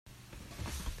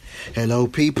Hello,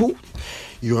 people.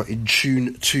 You are in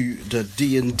tune to the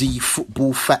D&D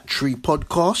Football Factory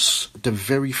Podcast, the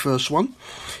very first one.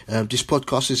 This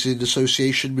podcast is in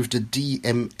association with the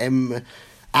DMM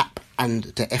app and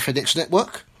the FNX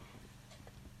network.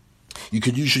 You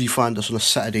can usually find us on a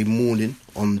Saturday morning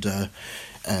on the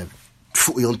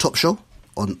Footy on Top show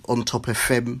on Top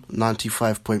FM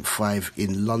 95.5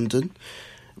 in London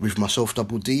with myself,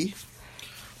 Double D.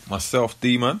 Myself,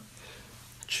 D-Man.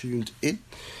 Tuned in.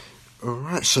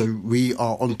 Alright, so we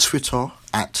are on Twitter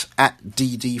at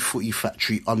DD Footy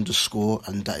Factory _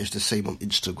 and that is the same on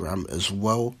Instagram as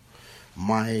well.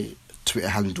 My Twitter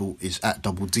handle is at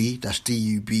Double D, that's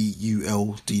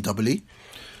DUBULDEE.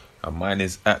 And mine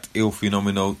is at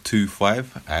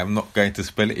IlPhenomenal25. I am not going to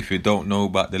spell it. If you don't know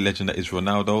about the legend that is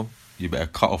Ronaldo, you better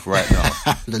cut off right now.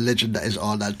 The legend that is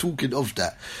Arnold. Talking of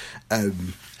that,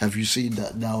 have you seen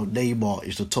that now Neymar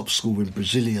is the top scorer in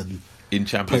Brazilian in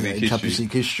Champions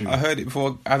League history? I heard it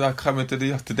before as I come into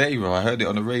today, bro. I heard it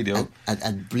on the radio.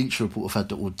 And Bleacher Report have had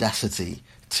the audacity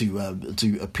to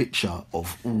do a picture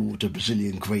of all the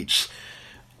Brazilian greats,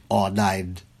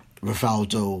 R9,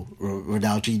 Rivaldo,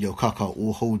 Ronaldinho, Kaká,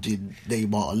 all holding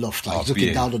Neymar aloft, like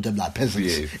looking down on them like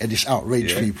peasants, and it's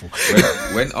outraged people.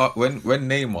 When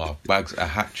Neymar bags a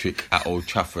hat trick at Old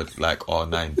Trafford like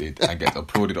R9 did and gets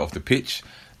applauded off the pitch,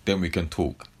 then we can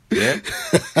talk. Yeah.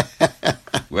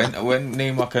 when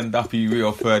Neymar can dappy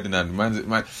Rio Ferdinand, man,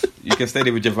 you can stay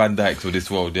there with your Van Dijks of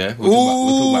this world. Yeah. We'll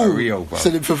talk about Rio, bro.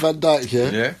 Send him for Van Dijk. Yeah.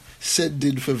 Yeah. Send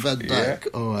in for Van Dijk.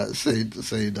 Yeah. All right, say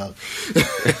that.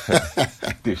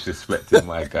 Disrespecting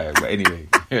my guy, but anyway.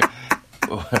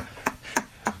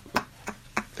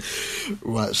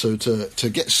 Right, so to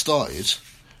get started,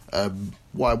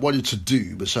 what I wanted to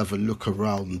do was have a look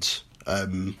around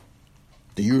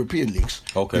the European leagues.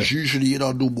 Okay. Because usually in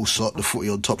our normal slot, the Footy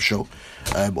on Top show,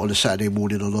 on a Saturday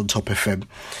morning on Top FM,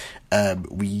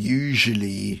 we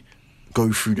usually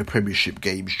go through the Premiership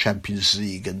games, Champions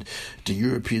League, and the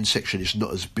European section is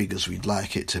not as big as we'd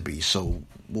like it to be. So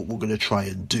what we're going to try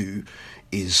and do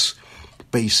is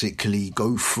basically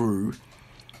go through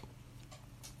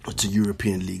the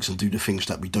European leagues and do the things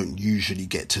that we don't usually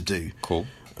get to do. Cool.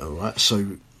 All right.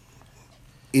 So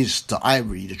is the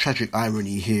tragic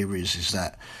irony here is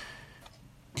that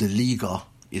the Liga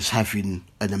is having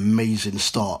an amazing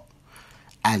start,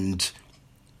 and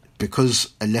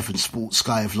because 11 Sports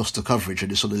Sky have lost the coverage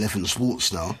and it's on 11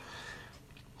 Sports now,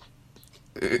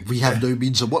 we have no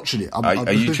means of watching it.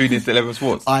 Are you tuning into 11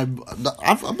 Sports? I'm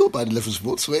not buying 11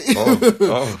 Sports, mate.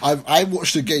 Oh. I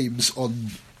watch the games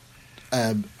on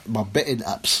my betting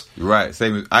apps. Right,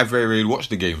 same as I very rarely watch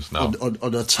the games now.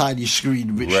 On a tiny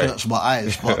screen which hurts my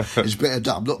eyes, but it's better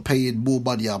that I'm not paying more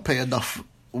money. I pay enough.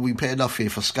 We pay enough here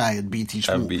for Sky and BT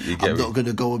Sport. I'm not going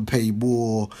to go and pay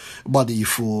more money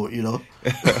for,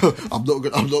 I'm not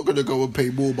going to go and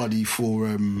pay more money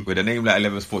for. With a name like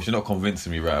 11 Sports, you're not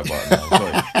convincing me right about now.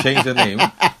 Sorry, change the name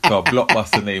to a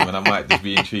blockbuster name, and I might just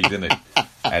be intrigued, innit?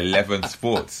 11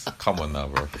 Sports. Come on now,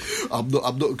 bro. I'm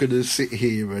not going to sit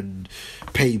here and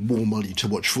pay more money to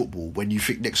watch football when you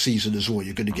think next season as well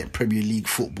you're going to get Premier League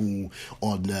football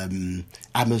on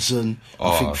Amazon.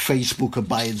 I think Facebook are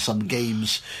buying some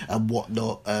games and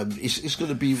whatnot. It's going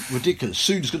to be ridiculous.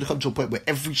 Soon it's going to come to a point where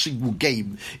every single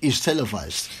game is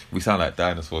televised. We sound like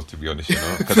dinosaurs, to be honest,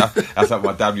 because that's like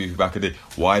my dad used back in the day.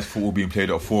 Why is football being played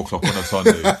at 4 o'clock on a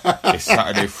Sunday? It's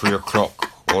Saturday 3 o'clock.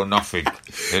 Or nothing.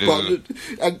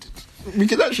 And we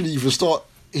can actually even start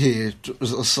here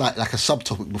like a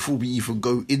subtopic before we even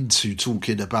go into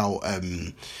talking about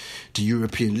the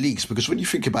European leagues, because when you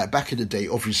think about it, back in the day,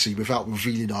 obviously without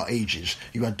revealing our ages,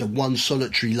 you had the one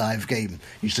solitary live game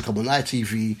used to come on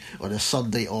ITV on a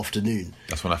Sunday afternoon.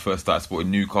 That's when I first started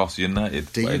supporting Newcastle United.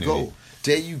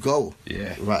 There you go.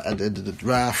 Yeah. Right, and then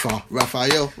Raphael.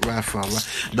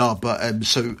 No, but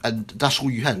so, and that's all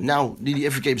you had. Now, nearly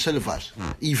every game's televised.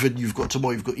 Even you're going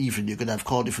to have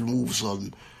Cardiff and Wolves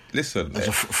on. Listen,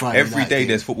 Friday every day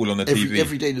there's football on the TV.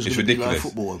 Every day there's going to be live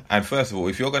football on. And first of all,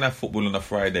 if you're going to have football on a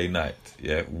Friday night,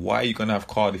 why are you going to have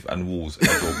Cardiff and Wolves as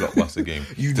your blockbuster game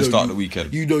to start the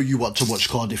weekend? You know you want to watch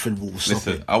Cardiff and Wolves.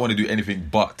 Listen, I want to do anything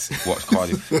but watch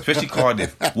Cardiff. Especially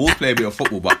Cardiff. Wolves play a bit of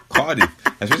football, but Cardiff,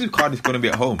 especially if Cardiff's going to be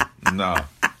at home, nah.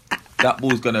 That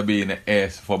ball's going to be in the air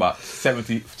for about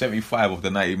 75 of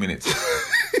the 90 minutes.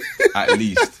 At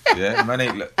least. Yeah, man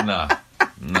ain't...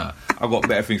 Nah. I've got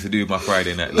better things to do with my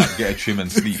Friday night, like get a trim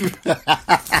and sleep.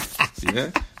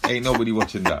 Yeah? Ain't nobody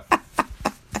watching that.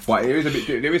 But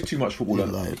there is too much football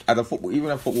on. As a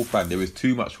football fan, there is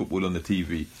too much football on the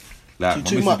TV. Like my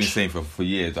missus has been saying for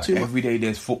years. Like, every day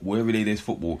there's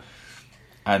football.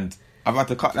 And I've had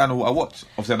to cut down on what I watch.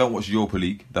 Obviously, I don't watch Europa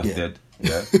League. That's dead.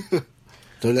 Yeah.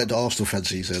 Don't let the Arsenal fans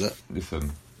say that.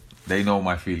 Listen, they know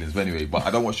my feelings anyway. But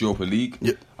I don't watch Europa League.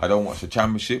 Yep. I don't watch the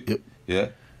Championship. Yep. Yeah.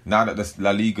 Now that the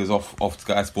La Liga's off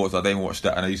Sky Sports, I don't watch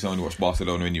that, and I used to only watch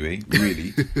Barcelona anyway.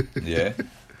 Really. Yeah.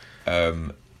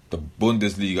 The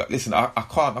Bundesliga. Listen, I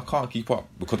can't keep up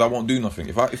because I won't do nothing.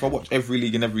 If I watch every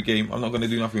league and every game, I'm not going to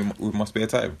do nothing with my spare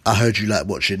time. I heard you like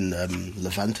watching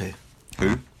Levante.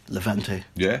 Who? Levante.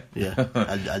 Yeah. Yeah.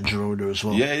 and Girona as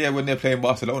well. Yeah, when they're playing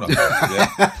Barcelona.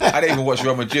 Yeah. I didn't even watch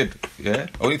Real Madrid. Yeah.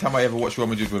 Only time I ever watched Real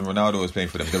Madrid when Ronaldo was playing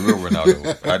for them, the real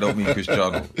Ronaldo. I don't mean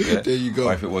Cristiano. Yeah? There you go.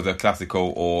 Or if it was a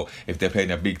Clasico, or if they're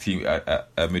playing a big team at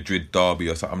a Madrid derby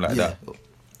or something like that.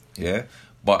 Yeah.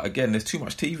 But again, there's too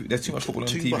much TV. There's too much football on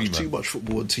TV, man. Too much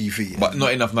football on TV. But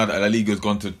not enough now that La Liga's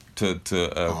gone to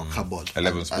come on.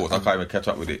 11 Sports. I can't even catch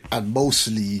up with it. And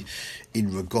mostly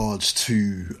in regards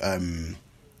to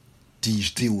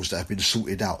these deals that have been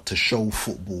sorted out to show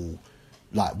football,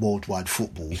 like worldwide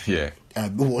football. Yeah.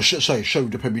 Show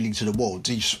the Premier League to the world.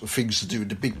 These things to do with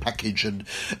the big package and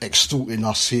extorting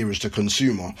us here as the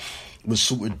consumer was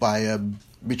sorted by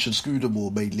Richard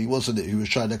Scudamore mainly, wasn't it? Who was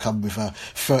trying to come with a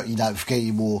 39th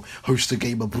game or host a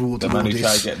game abroad. The and man all who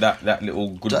this. tried to get that little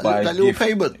goodbye that little gift.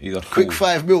 payment. He's a Quick fool.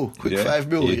 $5 million. Yeah, $5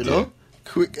 million, you know? yeah.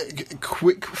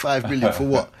 Quick $5 million for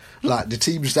what? Like the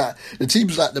teams like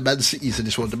the Man Cities of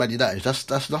this world, the Man United,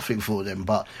 that's nothing for them.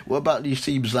 But what about these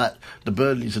teams like the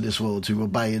Burnleys of this world who were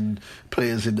buying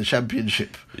players in the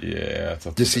Championship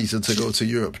this season to go to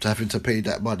Europe, to having to pay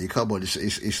that money? Come on,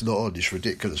 it's not on. It's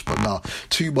ridiculous. But now,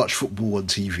 too much football on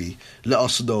TV. Let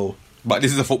us know. But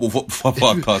this is a football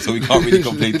podcast, so we can't really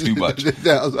complain too much.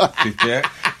 Yeah.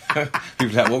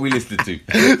 People like, what we listening to?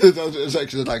 It's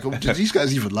actually like, do these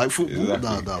guys even like football?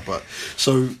 Exactly. No. But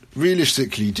so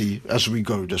realistically, D, as we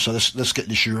go, so let's get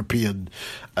this European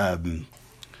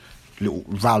little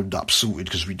roundup sorted,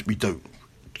 because we don't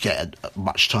get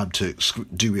much time to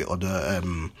do it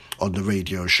on the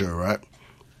radio show, right?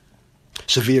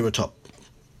 Sevilla are top.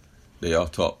 They are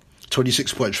top.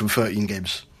 26 points from 13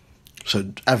 games. So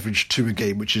average 2 a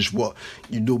game, which is what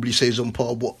you normally say is on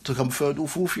par to come third or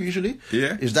fourth usually.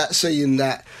 Yeah. Is that saying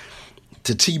that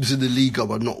the teams in the league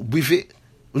are not with it?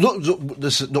 Not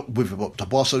with it, but the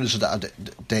Barcelona's that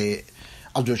they're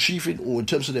underachieving, or in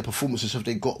terms of their performances, have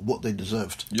they got what they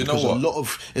deserved? You know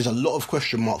what? There's a lot of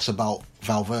question marks about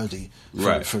Valverde,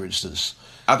 for instance.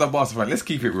 As a Barca fan, let's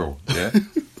keep it real. Yeah.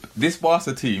 This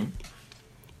Barca team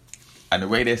and the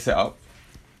way they're set up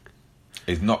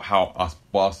is not how us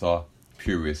Barca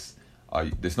purists are.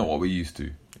 That's not what we're used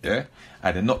to. Yeah,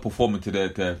 and they're not performing to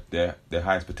their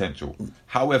highest potential.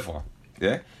 However,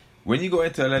 yeah, when you go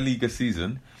into a La Liga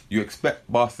season, you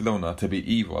expect Barcelona to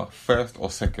be either first or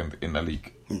second in the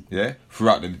league. Yeah,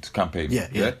 throughout the campaign.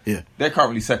 Yeah. They're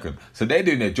currently second, so they're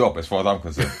doing their job as far as I'm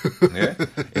concerned. Yeah,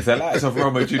 it's the likes of Real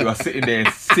Madrid who are sitting there in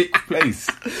 6th place.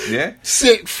 Yeah,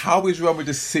 6th. How is Real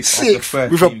Madrid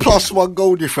 6th with a +1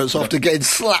 goal difference after getting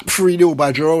slapped 3-0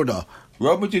 by Girona?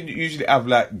 Real Madrid usually have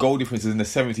like goal differences in the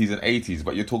 70s and 80s,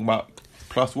 but you're talking about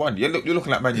 +1. You're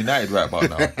looking like Man United right about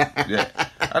now. Yeah,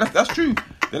 and that's true.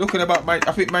 They're looking about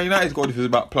I think Man United's goal difference is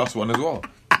about +1 as well.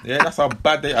 Yeah, that's how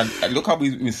bad they are. And look how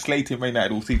we've been slating Man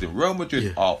United all season. Real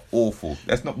Madrid are awful.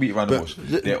 Let's not beat around the bush.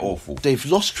 They're awful. They've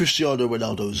lost Cristiano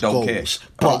Ronaldo's Don't goals. care.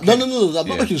 But no, I'm not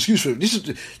making an excuse for it.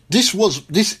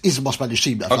 This is a must-manage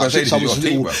team. Since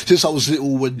I was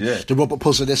little, when the Robert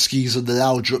Poznanskis and the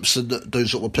Laudrups and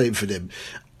those that were playing for them,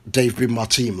 they've been my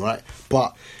team, right?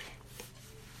 But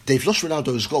they've lost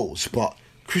Ronaldo's goals. But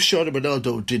Cristiano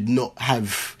Ronaldo did not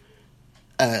have...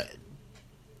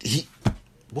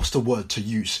 what's the word to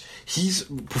use? His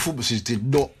performances did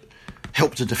not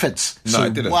help the defence. No, so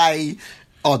it didn't. Why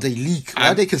are they leaking? Why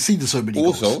are they conceding so many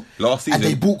goals? Also, last season...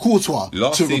 And they bought Courtois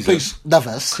to replace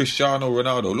Navas. Cristiano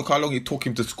Ronaldo, look how long it took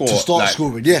him to score. To start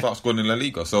scoring, yeah. To start scoring in La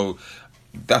Liga. So,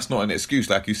 that's not an excuse,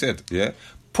 like you said, yeah?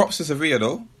 Props to Sevilla,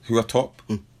 though, who are top,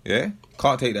 yeah?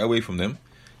 Can't take that away from them.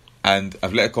 And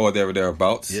Atletico are there or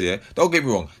thereabouts, yeah? Don't get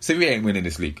me wrong, Sevilla ain't winning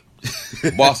this league.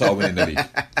 Barca are winning the league.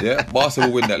 Yeah, Barca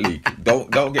will win that league.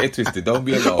 Don't get it twisted. Don't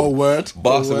be alarmed. Oh, word.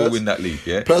 Barca will win that league.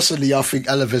 Yeah. Personally, I think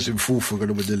Alaves in fourth are going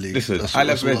to win the league. Listen,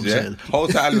 Alaves, yeah. Whole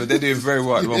time Alaves, they're doing very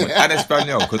well at the moment. And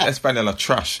Espanyol, because Espanyol are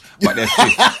trash, but they're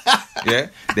fifth. Yeah,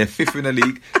 they're fifth in the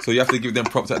league, so you have to give them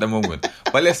props at the moment.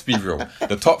 But let's be real.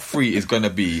 The top 3 is going to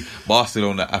be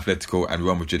Barcelona, Atletico, and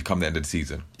Real Madrid come the end of the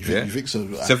season. You think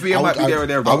so? Sevilla might be there or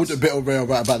thereabouts. I wouldn't bet on Real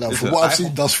about that. Listen, from what I've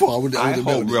seen thus far, I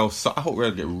hope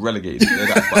Real get relegated.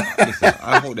 Listen,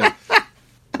 I hope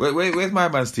Where's my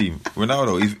man's team?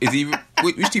 Ronaldo. Is he?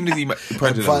 Which team does he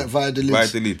present?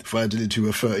 Valladolid, who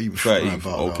were 13th.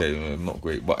 Okay, not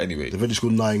great, but anyway, they've only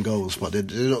scored 9 goals, but they're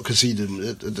not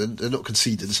conceding. They're not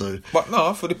conceding. So, but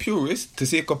no, for the purists to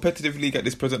see a competitive league at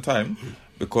this present time,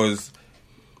 because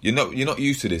you're not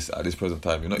used to this at this present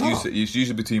time. You're not used to it. It's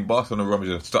usually between Barcelona and Real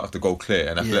Madrid starts to go clear,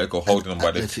 and Atletico holding on by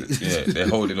they're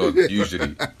holding on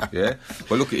usually. Yeah,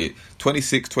 but look at it: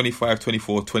 26, 25,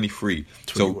 24, 23.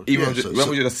 So even Real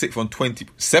Madrid are 6th on 20.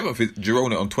 7th is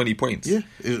Girona on 20 points. Yeah,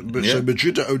 so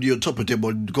Madrid are only on top of them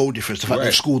on goal difference. The fact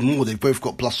they've scored more, they've both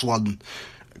got +1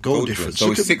 goal difference.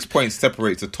 So 6 points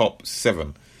separates the top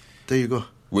 7. There you go.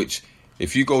 Which,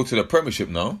 if you go to the Premiership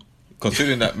now,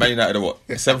 considering that Man United are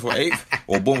 7th or 8th,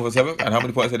 or Bournemouth 7th, and how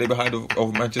many points are they behind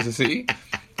of Manchester City?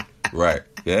 Right,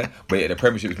 yeah. But the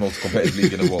Premiership is the most competitive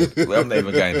league in the world. I'm not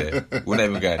even going there. We're not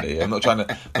even going there. I'm not trying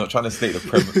to state the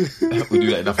Premier. We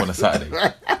do that enough on a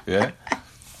Saturday. Yeah.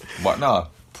 But nah,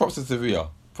 props to Sevilla.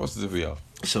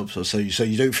 So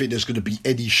you don't think there's going to be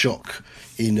any shock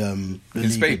in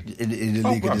Spain in the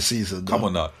league in the season? Come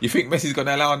on now. You think Messi's going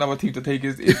to allow another team to take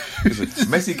his? Listen,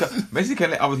 Messi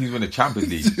can let other teams win the Champions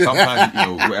League.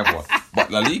 Sometimes whatever. But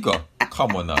La Liga,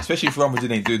 come on now. Especially if Real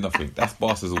Madrid ain't doing nothing. That's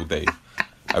Barca's all day.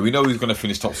 And we know he's going to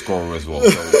finish top scorer as well.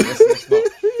 So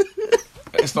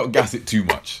let's not gas it too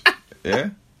much. Yeah,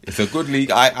 it's a good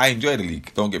league. I enjoy the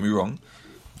league. Don't get me wrong.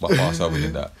 But Barca are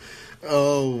winning that.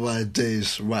 Oh my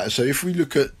days! Right, so if we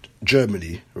look at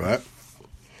Germany, right,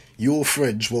 your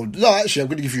friends. Well, no, actually, I'm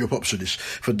going to give you a props for this.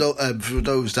 For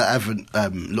those that haven't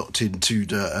locked into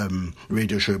the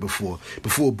radio show before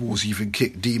balls even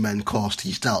kicked, D-Man cast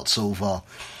his doubts over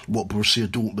what Borussia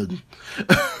Dortmund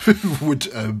would.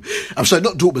 I'm sorry,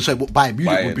 not Dortmund. Sorry, what Bayern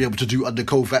Munich would be able to do under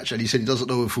Kovac, and he said he doesn't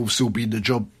know if he'll still be in the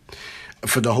job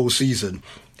for the whole season.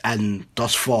 And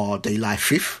thus far, they lie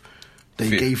 5th. They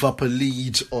gave up a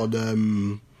lead on...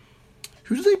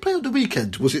 who did they play on the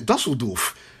weekend? Was it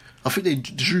Dusseldorf? I think they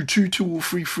drew 2-2 or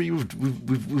 3-3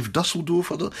 with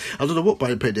Dusseldorf. I don't know what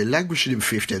Bayern played. They're languishing in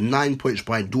 5th. They're 9 points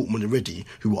behind Dortmund already,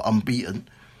 who are unbeaten.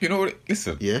 You know what?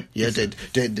 Listen. Yeah. Listen.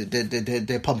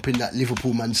 They're pumping that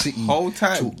Liverpool Man City. Whole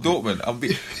time, Dortmund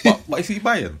unbeaten. but you see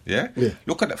Bayern, yeah?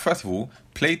 Look at that. First of all,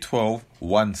 play 12,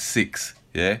 won 6.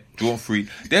 Yeah, drawn 3.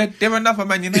 They're another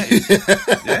Man United.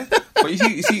 Yeah, but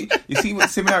you see what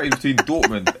similarity between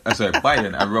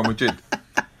Bayern and Real Madrid.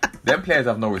 Them players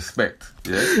have no respect.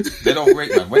 Yeah, they don't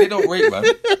rate man. When they don't rate man,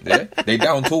 yeah, they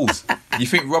down tools. You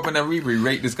think Robin and Ribery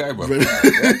rate this guy, bro? Yeah?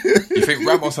 You think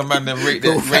Ramos and man them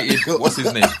rated what's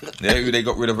his name? Yeah, who they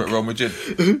got rid of at Real Madrid?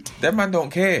 Them man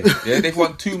don't care. Yeah, they've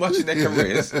won too much in their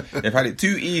careers. They've had it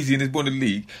too easy in this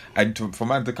Bundesliga, and for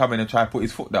man to come in and try and put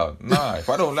his foot down. Nah, if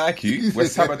I don't like you, we're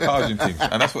sabotaging things,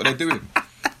 and that's what they're doing.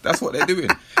 That's what they're doing.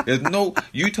 There's no.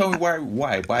 You tell me why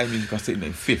Bayern Munich are sitting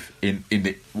in 5th in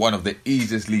the one of the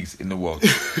easiest leagues in the world.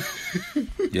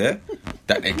 Yeah,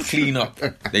 that they clean up.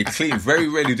 They clean. Very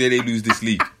rarely do they lose this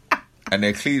league, and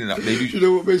they're cleaning up. They do. You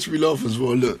know what makes me laugh as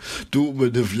well? Look,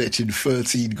 Dortmund have let in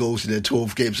 13 goals in their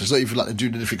 12 games. It's not even like they're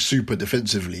doing anything super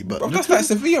defensively. But that's like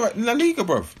Sevilla in La Liga,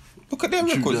 bro. Look at their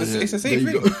records. It's the same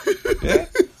thing. Yeah.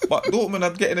 But Dortmund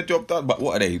are getting the job done. But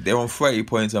what are they? They're on 30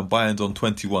 points and Bayern's on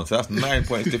 21. So that's 9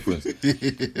 points difference.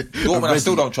 Dortmund, I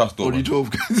still don't trust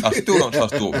Dortmund. I still don't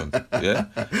trust Dortmund. Yeah,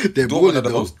 Dortmund are the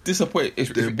most disappointing.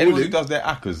 If anyone who does their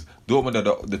accas, Dortmund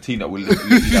are the team that will let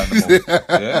you down the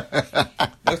most.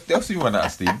 Yeah, they'll soon run out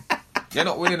of steam. They're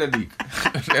not winning the league.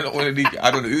 They're not winning the league.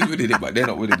 I don't know who's winning it, but they're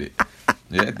not winning it.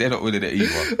 Yeah, they're not winning it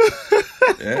either.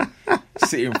 Yeah,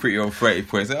 sitting pretty on 30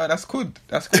 points. Oh, that's good.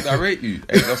 That's good. I rate you.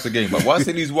 Ain't lost the game. But once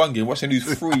they lose one game, watch them lose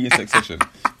 3 in succession.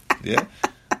 Yeah,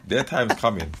 their time's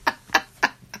coming.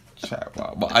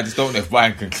 But I just don't know if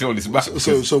Bayern can claw this back.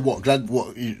 So what? Are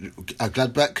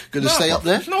Gladbach going to stay up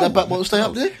there? No, Gladbach won't stay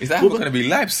up there? Is that going to be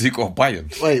Leipzig or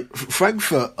Bayern? Wait,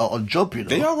 Frankfurt are on job, you know.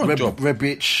 They are on job.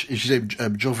 Rebic, if you say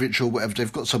Jovic or whatever,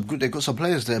 they've got some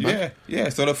players there, man. Yeah.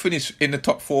 So they'll finish in the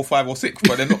top 4, 5 or 6,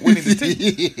 but they're not winning this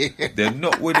thing. They're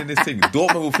not winning this thing.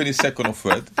 Dortmund will finish 2nd or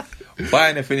 3rd.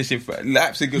 Bayern are finishing 3rd.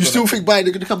 Leipzig. You still think Bayern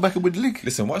are going to come back and win the league?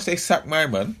 Listen, once they sack my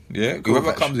man,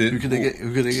 whoever comes in, who can they get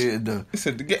in there?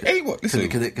 Listen,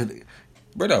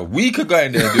 brother, we could go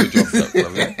in there and do a job,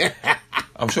 bro. Yeah?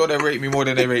 I'm sure they rate me more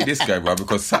than they rate this guy, bro,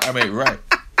 because something ain't right.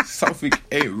 Something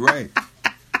ain't right.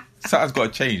 Something's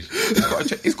got to change.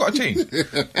 It's got to change.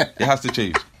 It has to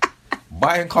change.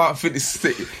 Bayern can't finish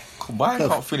 5th.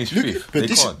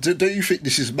 But don't you think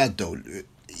this is mad though?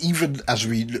 even as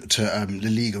we looked at the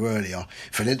Liga earlier,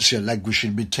 Valencia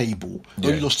languishing mid-table.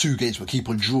 Only lost 2 games, but keep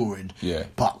on drawing. Yeah.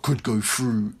 But could go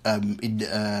through looking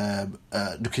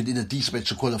in a decent way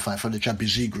to qualify for the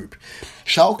Champions League group.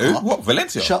 Schalke. What?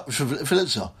 Valencia?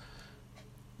 Valencia.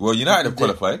 Well, United have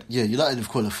qualified. Yeah, United have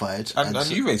qualified. And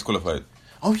Juve's qualified.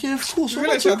 Oh yeah, of course. What am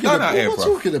I Valencia talking have done about? that here, What am I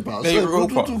bruv. talking about? They're Sorry, what am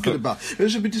I Europa. talking about? It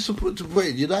was a bit disappointing.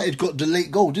 Wait, United got the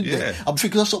late goal, didn't they? I'm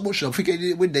thinking that's not much. I'm thinking they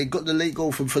didn't win. They got the late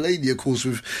goal from Fellaini, of course,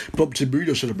 with prompted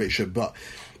Mourinho celebration. But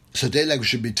so they're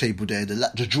languishing mid-table there.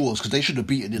 The draws, because they should have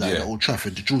beaten United at Old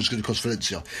Trafford. The draws going to cost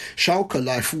Valencia. Schalke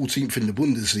lie 14th in the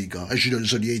Bundesliga. As you know,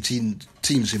 there's only 18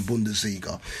 teams in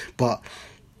Bundesliga, but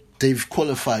they've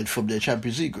qualified from their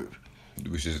Champions League group.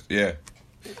 Which is,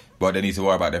 But they need to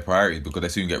worry about their priorities because they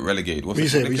soon get relegated. We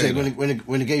say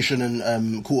relegation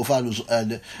and quarterfinals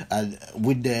and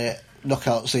win their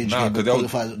knockout stage game.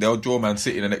 Because they'll draw Man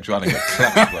City in the next round and get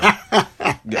clapped,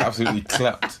 bro. Get absolutely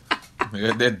clapped.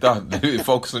 Yeah, they're done.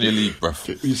 Focus on your league, bro.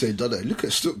 You say done it. Look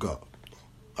at Stuttgart.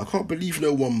 I can't believe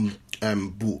no one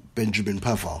bought Benjamin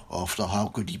Pavard after how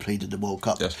good he played in the World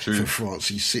Cup. That's true. For France.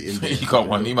 He's sitting there. He can't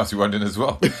run. He must be running as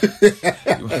well.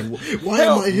 Why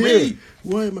am I here?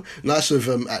 Why am I? Nice of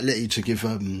Atleti to give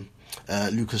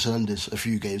Lucas Hernandez a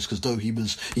few games, because though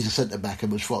he's a centre back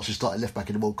and was France's starting left back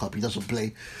in the World Cup, he doesn't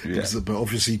play. But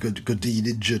obviously Godin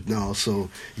injured now, so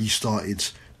he started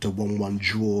the 1-1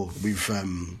 draw with.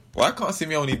 Why can't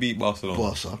Simeone beat Barcelona?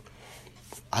 Barca.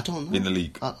 I don't know. In the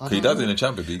league. He does in the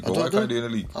Champions League, but why can't he do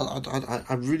in the league?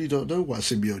 I really don't know why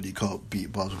Simeone can't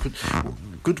beat Barca.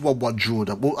 Good 1-1 draw.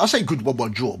 Well, I say good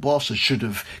 1-1 draw. Barca should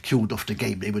have killed off the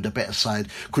game. They were the better side.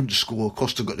 Couldn't score.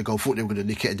 Costa got the goal. Thought they were going to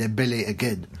nick it. And then Bele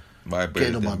again.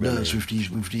 Getting on my nerves with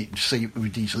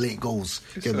these late goals.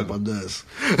 Getting on my nerves.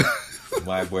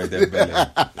 My boy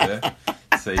Dembele. Yeah?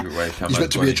 He's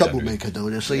meant to be a troublemaker though.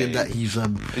 They're saying that he's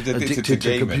addicted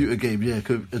to computer games. Yeah,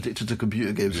 addicted to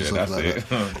computer games or something like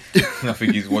that. I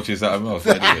think he's watching something else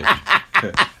anyway.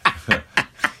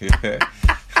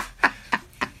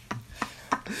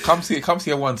 Come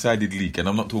see a one-sided league, and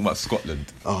I'm not talking about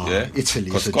Scotland. Italy.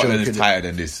 Because Scotland is tighter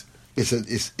than this.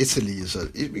 Italy.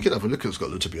 We can have a look at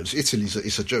Scotland, to be honest. Italy's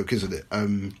it's a joke, isn't it?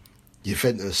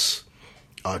 Juventus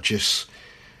are just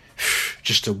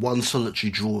a one solitary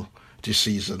draw this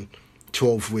season.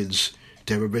 12 wins.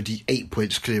 They're already 8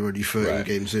 points clear, only 30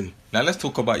 games in. Now let's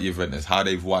talk about Juventus, how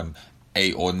they've won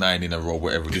 8 or 9 in a row,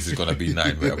 whatever. This is going to be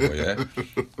 9, whatever,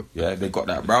 yeah? They got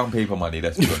that brown paper money,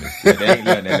 let's be honest. Yeah, they ain't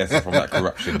learned their lesson from that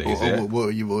corruption days,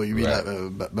 What you mean,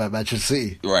 like Manchester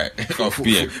City? Right.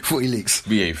 Footy leagues.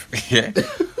 Behave, yeah?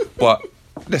 But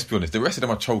let's be honest, the rest of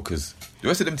them are chokers. The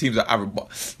rest of them teams are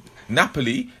average.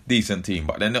 Napoli, decent team,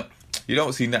 but they're not. You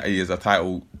don't see Napoli as a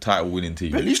title winning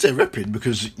team. At least they're repping,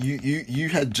 because you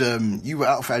had you were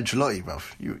out for Ancelotti,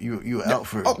 bruv. You were out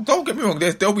for him. Oh, don't get me wrong.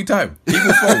 There'll be time. He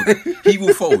will fold. He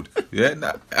will fold. Yeah,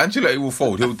 Ancelotti will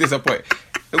fold. He'll disappoint.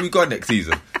 He'll be gone next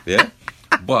season. Yeah,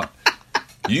 but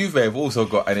Juve have also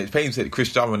got, and it's painful that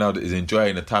Cristiano Ronaldo is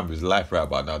enjoying the time of his life right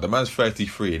about now. The man's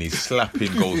 33 and he's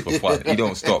slapping goals for fun. He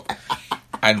don't stop.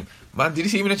 And man, did you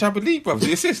see him in the Champions League, bruv?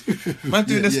 The assist. Man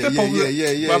doing the step over.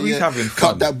 He's having fun.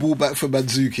 Cut that ball back for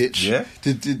Mandzukic. Yeah.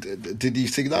 Did he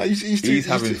think that? He's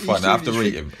having fun. I have to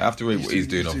rate him. I have to rate what he's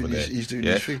doing over there. He's doing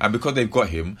his thing. And because they've got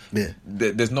him,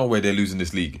 there's no way they're losing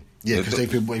this league. Yeah, because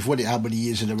they've won it how many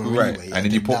years in a row anyway. And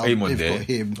then you put him on there.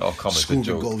 Oh, come on, it's a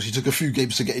joke. Goals. He took a few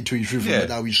games to get into his rhythm, and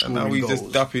now he's scoring goals. And now he's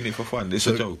just dapping it for fun. It's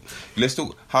a joke. Let's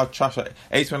talk how trash.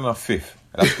 AC Milan are 5th.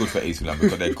 That's good for AC Milan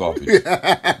because they're garbage.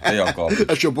 They are garbage.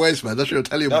 That's your boys, man. That's your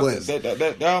Italian boys.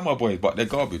 They are my boys, but they're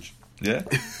garbage. Yeah,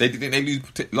 they lose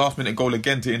last minute goal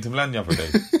again to Inter Milan the other day.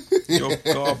 You're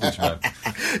garbage, man.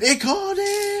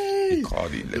 Icardi.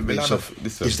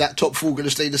 Is that top 4 going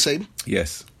to stay the same?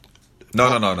 Yes. No.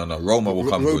 Roma will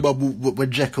come good.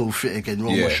 When Dzeko fit again,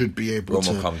 Roma should be able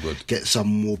to get some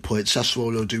more points.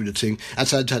 Sassuolo do the thing.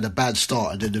 Atalanta had a bad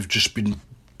start, and then they've just been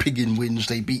pigging wins.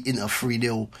 They beat Inter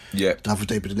 3-0 the other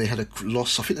day, but then they had a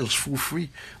loss. I think they lost 4-3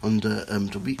 on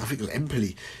the week. I think it was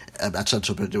Empoli.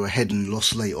 Atalanta, but they were ahead and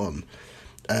lost late on.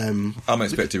 I'm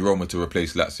expecting Roma to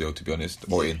replace Lazio, to be honest,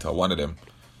 or Inter, one of them.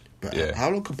 But how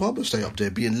long can Parma stay up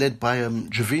there, being led by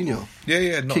Gervinho?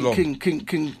 Yeah, not long. King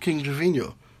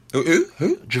Gervinho.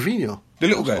 Who? Gervinho. The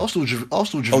little guy? Arsenal Gervinho. Oh,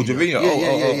 Gervinho.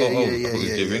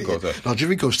 Yeah. Now,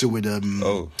 Gervinho's still with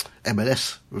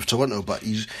MLS with Toronto, but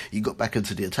he got back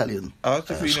into the Italian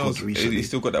squad recently. He's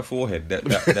still got that forehead, that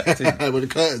thing. With the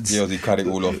curtains. Yeah, he cut it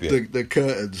all off, The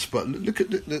curtains. But look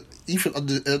at even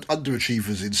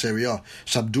underachievers in Serie A.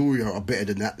 Sampdoria are better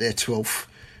than that. They're 12th.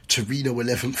 Torino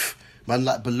 11th. Man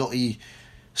like Belotti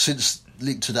since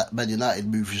linked to that Man United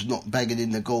move, he's not banging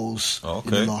in the goals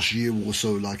in the last year or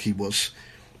so like he was.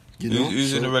 You know,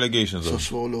 who's in the relegation zone?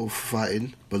 Sassuolo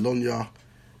fighting Bologna,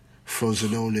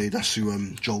 Frosinone. That's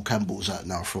who Joel Campbell's at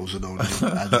now.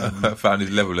 Frosinone and found his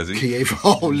level, has he?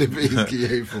 Kievo, living in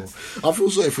Kievo. I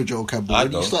feel sorry for Joel Campbell.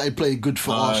 When he started playing good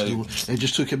for Arsenal, they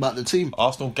just took him out the team.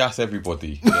 Arsenal gas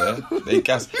everybody. Yeah, they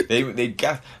gas. They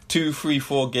gas 2, 3,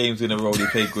 4 games in a row. They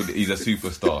play good. He's a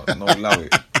superstar. No,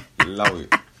 allow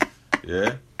it.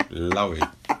 Yeah, allow it.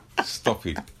 Stop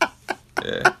it.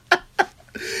 Yeah.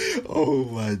 Oh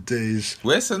my days!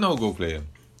 Where's Sanogo playing?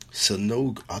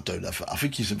 Sanogo, I don't know. I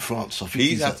think he's in France. I think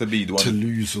he's had to be the one.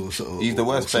 Toulouse or something. He's the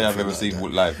worst player I've ever seen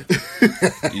live.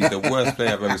 He's the worst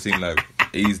player I've ever seen live.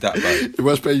 He's that bad. The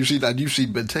worst player you've seen, and you've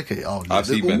seen Benteke. Oh, I've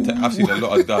seen Benteke. I've seen a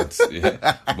lot of duds.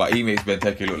 Yeah, but he makes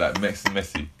Benteke look like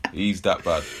Messi. He's that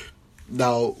bad.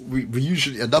 Now we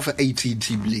usually another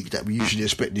 18-team league that we usually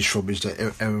expect this from is the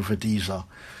Eredivisie,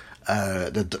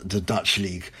 the Dutch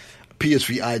league.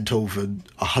 PSV Eindhoven,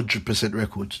 100%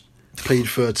 record. Played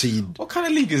 13. What kind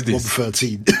of league is this? Won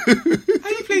 13. How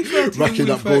you play 13? Racking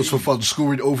up goals for fun,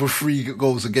 scoring over 3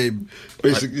 goals a game.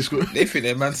 Basically, they think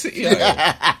they're Man City.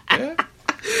 Yeah.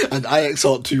 And Ajax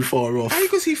aren't too far off. How you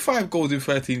gonna see 5 goals in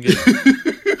 13 games?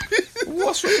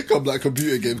 What's wrong? Come like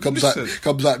computer game. Comes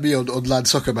like me on online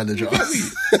soccer manager.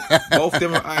 Both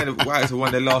them and Ajax have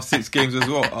won their last 6 games as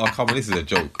well. Oh, come on, this is a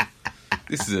joke.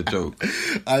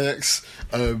 Ajax,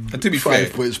 and to be 5 fair,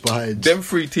 points behind. Them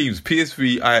 3 teams,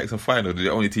 PSV, Ajax and Feyenoord, are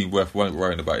the only team worth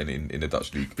worrying about in the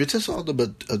Dutch league. Vitesse are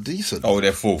decent. Oh,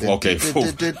 they're 4th. Okay,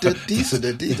 4th. They're decent.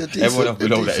 They're decent. Everyone up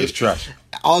below that is trash.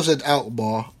 AZ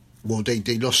Alkmaar, well, they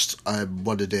lost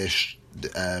one of their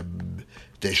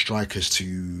strikers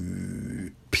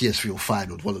to PSV or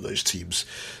Feyenoord, one of those teams.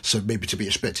 So maybe to be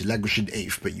expected, languishing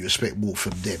 8th, but you expect more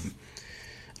from them.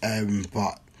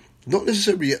 But not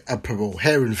necessarily a parole.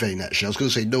 Heerenveen, actually. I was going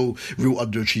to say no real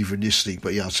underachiever in this league,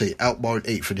 but yeah, I'd say Alkmaar in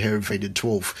 8th and Heerenveen in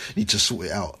 12th. Need to sort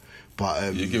it out.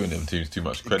 But you're giving them teams too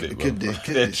much credit, bro.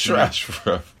 They're trash,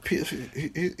 bro.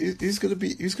 PSV, who's going to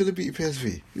beat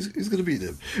PSV? Who's going to beat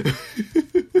them?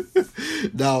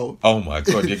 Now, oh my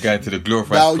God, you're going to the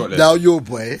glorified Scotland. Now your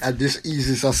boy, and this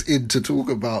eases us in to talk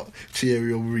about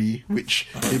Thierry Henry, which,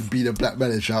 him being a black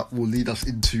manager, will lead us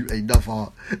into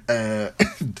another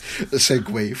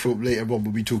segue from later on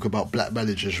when we talk about black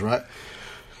managers, right?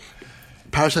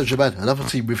 Paris Saint-Germain, another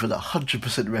team with an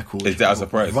 100% record. Is that a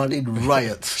surprise? Running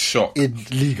riot shock. In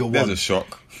Liga 1. There's a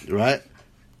shock. Right?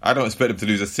 I don't expect them to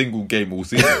lose a single game all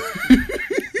season.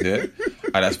 Yeah?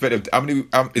 And I expect them to, how many,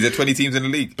 is there 20 teams in the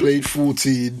league? Played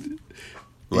 14.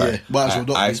 Right. Yeah, might as well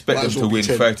not I expect them to win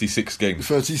 10. 36 games.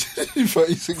 36 games.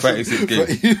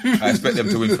 I expect them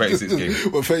to win 36 games.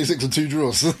 Well, 36 and 2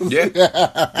 draws. Yeah.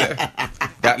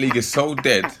 That league is so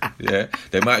dead. Yeah.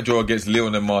 They might draw against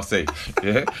Lyon and Marseille.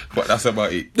 Yeah. But that's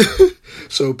about it.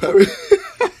 So Paris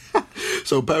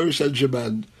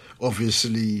Saint-Germain,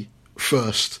 obviously,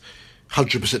 first.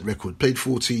 100% record. Played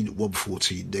 14, won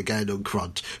 14. They're going on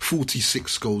crud.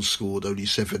 46 goals scored, only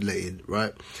 7 let in,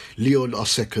 right? Lyon are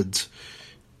second.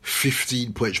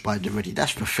 15 points behind already.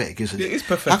 That's pathetic, isn't it? It is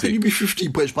pathetic. How can you be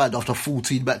 15 points behind after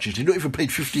 14 matches? You've not even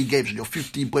played 15 games and you're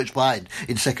 15 points behind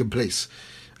in second place.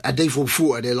 And they've won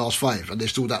 4 of their last 5 and they're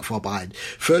still that far behind.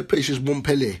 Third place is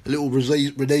Montpellier. A little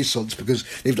renaissance because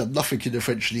they've done nothing in the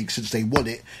French league since they won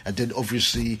it. And then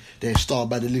obviously their star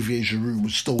man Olivier Giroud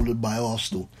was stolen by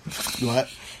Arsenal. Right?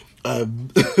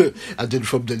 And then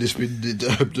from then it's been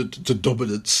the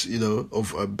dominance, you know,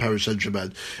 of Paris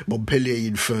Saint-Germain. Montpellier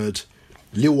in 3rd.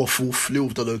 Lille are 4th. Lille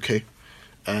have done okay.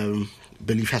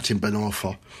 Believe Hatim Ben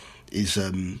Arfa is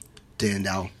there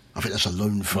now. I think that's a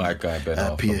loan from my guy, Ben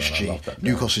Arfa, PSG. man, I love that guy.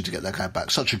 Newcastle to get that guy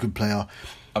back. Such a good player.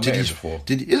 I met him before.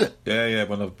 Is it? Yeah,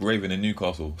 when I was raving in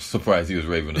Newcastle. Surprised he was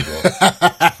raving as well.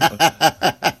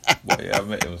 But yeah, I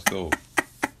met him still.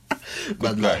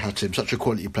 Man, like Hatim, such a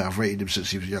quality player. I've rated him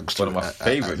since he was a youngster. One of my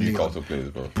favourite Newcastle players,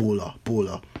 bro.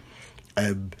 Baller.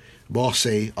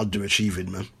 Marseille, underachieving,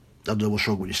 man. I don't know what's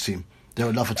wrong with this team. They're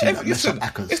another team that mess up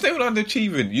Ackers. It's not even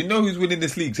underachieving. You know who's winning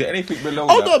this league, so anything below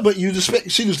that. No, but you'd expect,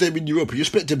 as soon as they're in Europe, you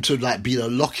expect them to like be a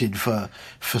lock-in for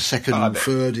second and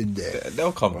third in there.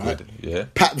 They'll come good, yeah.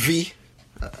 Pat V,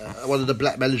 one of the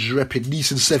black managers repping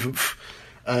Nice in 7th.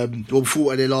 Won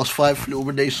 4 of their last 5, little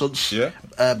renaissance. Yeah.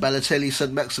 Balotelli,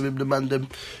 St. Maximum demanded them.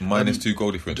 Minus 2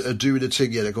 goal difference. Doing the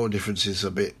thing, yeah, the goal difference is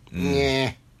a bit,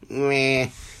 a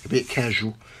bit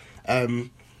casual.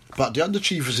 But the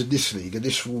underachievers in this league, and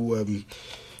this will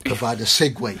provide a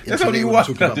segue into what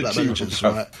we're talking about black managers,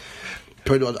 right?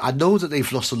 I know that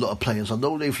they've lost a lot of players. I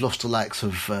know they've lost the likes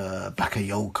of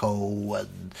Bakayoko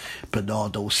and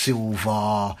Bernardo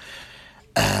Silva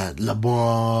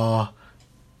Lamar,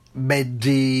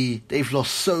 Mendy, they've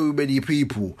lost so many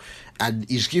people, and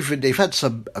they've had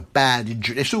some bad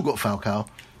injuries. They've still got Falcao.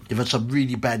 They've had some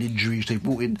really bad injuries. They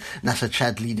brought in Nasser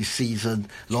Chadli this season.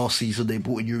 Last season they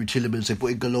brought in Yuri Tillemans. They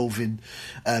brought in Golovin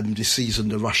this season,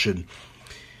 the Russian.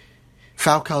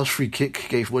 Falcao's free kick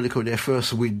gave Monaco their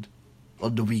first win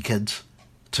on the weekend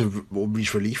to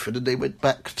reach relief, and then they went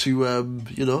back to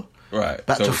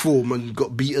back to form and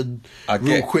got beaten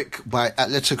real quick by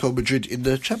Atletico Madrid in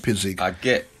the Champions League. I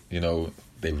get,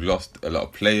 they've lost a lot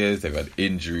of players, they've had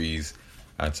injuries,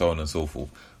 and so on and so forth.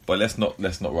 But let's not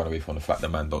run away from the fact the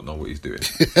man don't know what he's doing.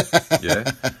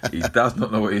 Yeah, he does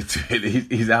not know what he's doing.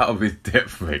 He's out of his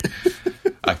depth, mate.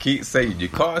 I keep saying you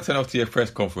can't turn up to your press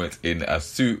conference in a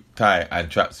suit, tie, and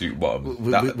tracksuit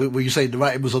bottom. Were you saying the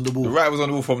writing was on the wall? The writing was on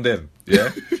the wall from them.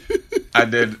 Yeah,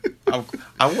 and then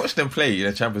I watched them play in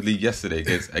the Champions League yesterday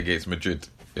against Madrid.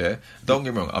 Yeah, don't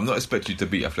get me wrong. I'm not expecting you to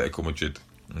beat Atletico Madrid.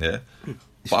 Yeah,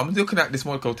 but I'm looking at this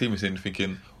Monaco team and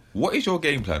thinking, what is your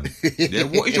game plan? Yeah,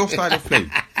 what is your style of play?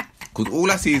 Because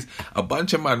all I see is a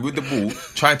bunch of man with the ball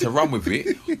trying to run with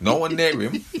it, no one near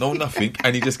him, no nothing,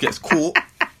 and he just gets caught.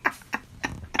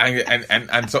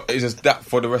 And so it's just that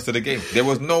for the rest of the game. There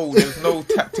was no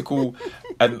tactical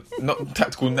and not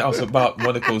tactical nous about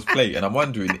Monaco's play, and I'm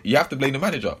wondering, you have to blame the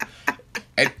manager.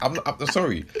 And I'm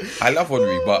sorry, I love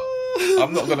Henry, but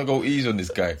I'm not going to go easy on this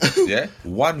guy. Yeah,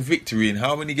 one victory in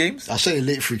how many games? I say a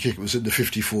late free kick was in the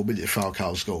 54-minute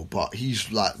Falcao's goal, but he's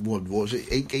like what was it?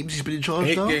 8 games he's been in charge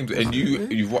 8 now? Games, and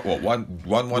you've what won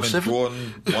and 7? drawn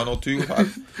 1 or 2?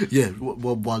 Yeah,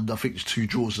 one. I think it's 2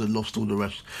 draws and lost all the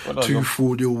rest. Well, no, 2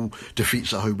 4-0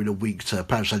 defeats at home in a week to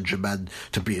Paris Saint-Germain,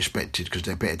 to be expected because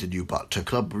they're better than you, but to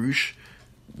Club Bruges.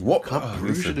 What Club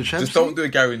Bruges in the Champions Just don't League? do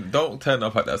it, Gary. Don't turn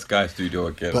up at that Sky studio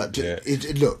again. But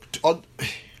look,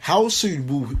 how soon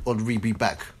will Henry be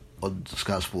back on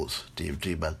Sky Sports,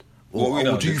 DMD, man?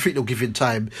 Or do you think they'll give him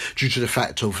time due to the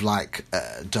fact of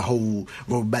the whole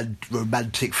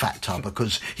romantic factor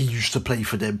because he used to play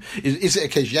for them? Is it a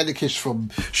case Yannickis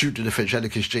from Shoot to Defence,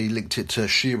 Yannickis J linked it to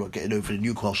Shearer getting over the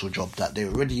Newcastle job, that they're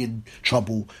already in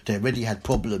trouble, they already had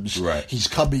problems. Right. He's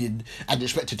come in and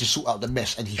expected to sort out the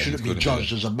mess, and he shouldn't be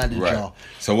judged as a manager. Right.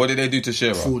 So what did they do to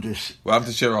Shearer? For this, what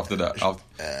happened to Shearer after that?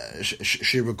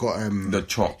 Shearer got the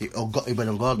chop. He went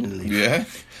on gardening leave. Yeah,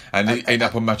 and he ended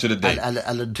up on Match of the Day.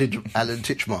 Alan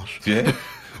Titchmarsh. Yeah.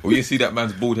 Well, you see that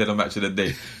man's bald head on Match of the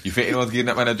Day. You think anyone's giving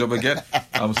that man a job again?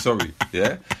 I'm sorry.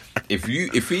 Yeah. If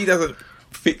he doesn't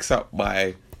fix up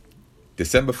by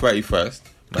December 31st,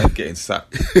 man's getting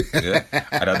sacked. Yeah.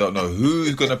 And I don't know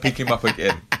who's gonna pick him up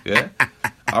again. Yeah.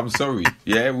 I'm sorry.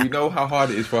 Yeah, we know how hard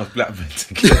it is for us black men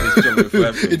to get this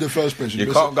job in the first place.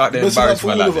 You can't go out there embarrassing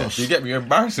man out there. You get me? You're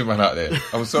embarrassing man out there.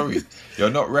 I'm sorry. You're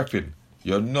not repping.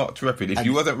 If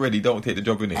you wasn't ready, don't take the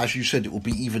job, innit? As you said, it will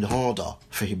be even harder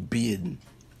for him being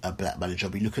a black manager.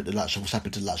 We look at the likes of what's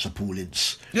happened to the likes of Paul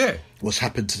Ince. Yeah. What's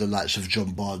happened to the likes of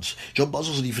John Barnes. John Barnes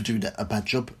wasn't even doing a bad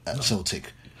job at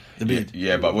Celtic.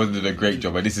 Yeah, but wasn't it a great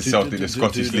job? And this is Celtic, the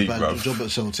Scottish League, bro. Job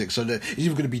at Celtic, so he's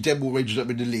even going to be dead more wages up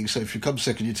in the league. So if you come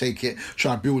second, you take it,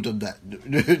 try and build on that. You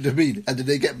know what I mean? And then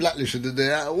they get blacklisted and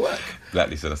they're out of work.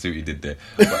 Blacklisted, I see what you did there.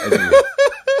 But anyway,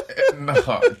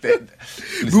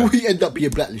 will he end up being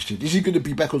blacklisted? Is he going to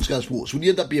be back on Sky Sports? Will he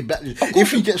end up being blacklisted?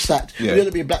 If he gets sacked, will he end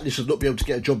up being blacklisted and not be able to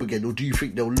get a job again? Or do you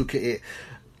think they'll look at it?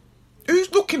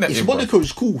 Who's looking at him?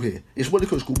 Monaco's cool here.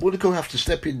 Monaco's cool. Monaco have to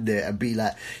step in there and be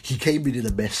like, he came in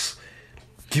a mess.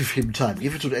 Give him time.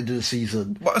 Give it till the end of the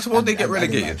season. But suppose they get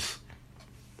relegated.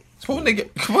 Suppose they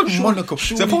get Monaco.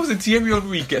 Suppose Thierry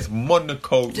Henry gets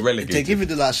Monaco relegated. They're giving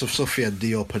the likes of Sofiane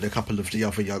Diop and a couple of the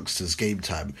other youngsters game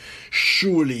time.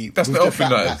 Surely, with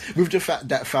the fact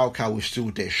that Falcao is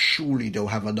still there, surely they'll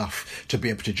have enough to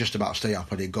be able to just about stay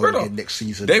up and then go again next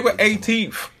season. They were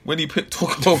 18th when he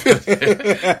took over.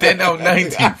 They're now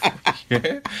 19th.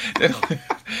 Yeah?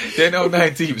 They're now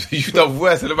 19th. So you've done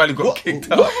worse than the man who got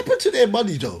kicked out. What happened to their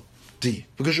money though?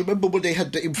 Because remember when they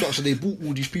had the influx and they brought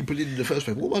all these people in the first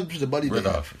place, what happened to the money they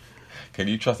have? Can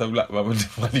you trust a black man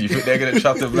with money? You think they're going to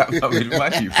trust a black man with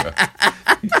money, bro?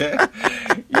 Yeah?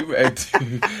 You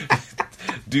better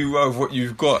do well with what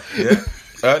you've got, yeah?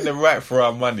 Earn the right for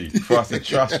our money, for us to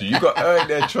trust you. You've got to earn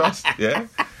their trust, yeah?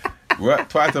 Work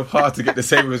twice as hard to get the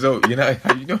same result. You know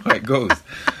how it goes.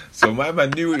 So my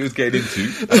man knew what he was getting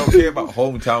into. I don't care about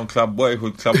hometown club,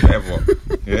 boyhood club, whatever.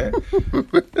 Yeah?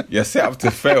 You're set up to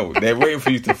fail. They're waiting for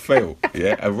you to fail.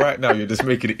 Yeah? And right now you're just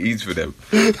making it easy for them.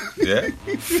 Yeah?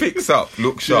 Fix up,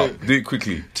 look sharp, do it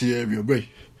quickly. Thierry Henry.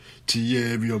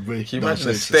 Thierry Henry. Can you imagine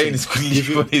the stain is going to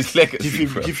leave on his legacy,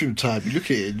 give him time. You look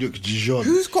at it. Look, Dijon.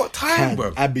 Who's got time, Cannes,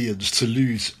 bro? Amiens,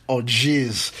 Toulouse,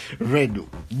 Angers, Rennes,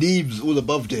 Nîmes, all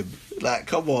above them. Like,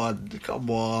 come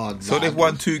on. So they've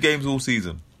won 2 games all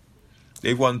season.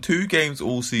 They've won 2 games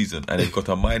all season and they've got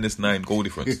a -9 goal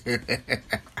difference.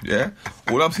 Yeah?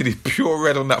 All I'm seeing is pure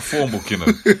red on that form book, you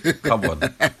know. Come on.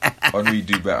 Henry,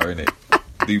 do better, innit?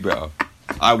 Do better.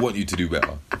 I want you to do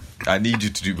better. I need you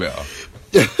to do better.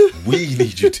 We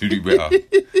need you to do better.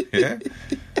 Yeah?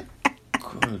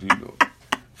 God, you know.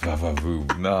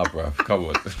 Nah, bruv. Come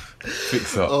on.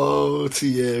 Fix up. Oh,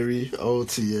 Thierry.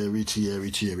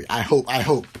 I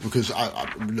hope, because I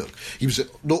look, he was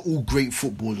not all great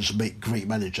footballers make great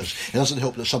managers. It doesn't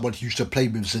help that someone who used to play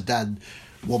with Zidane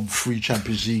won 3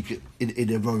 Champions League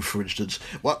in a row, for instance.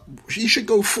 But he should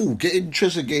go full. Get in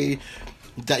Trezeguet,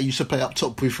 that used to play up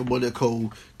top with from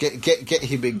Monaco. Get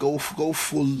him in. Go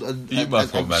full and. You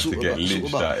must want man to get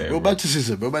lynched out here.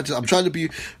 Romanticism. I'm trying to be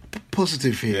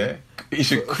positive here. Yeah. You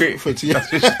should quit. That's what you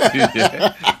should do,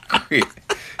 yeah. Quit.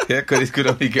 Yeah, because it could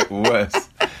only get worse.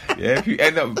 Yeah, if you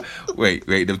end up... Wait,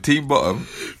 the team bottom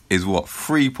is what?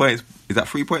 3 points? Is that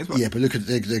 3 points? Yeah, but look at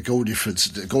their goal difference.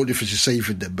 The goal difference is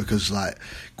saving them because, like,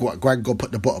 Guangdong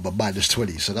put the bottom at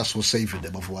 -20, so that's what's saving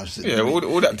them. Otherwise... Yeah,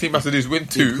 all that team has to do is win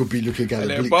 2. Could be looking at and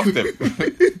then above them.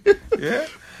 Yeah?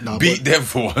 No, beat them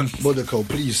for once. Monaco,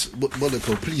 please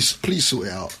sort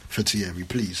it out for Thierry,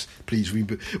 please. We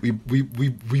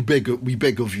beg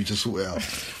of you to sort it out.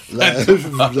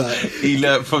 He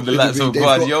learnt from the likes of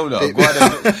Guardiola.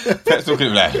 Pep's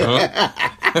looking like, huh?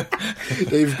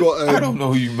 They've got. I don't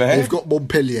know who you man. They've got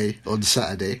Montpellier on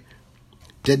Saturday.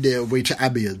 Then they're away to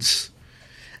Amiens,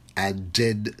 and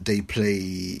then they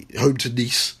play home to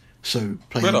Nice. So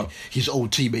playing his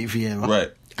old teammate Vieira,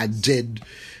 right? And then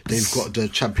they've got the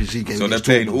Champions League game. So they're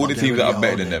playing all the teams that are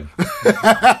better than them.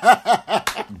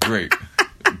 Great.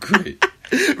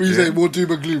 We say more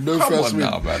doom and gloom. No first win.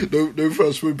 Now, man. No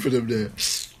first win for them there.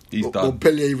 He's done.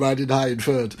 Montpellier riding high in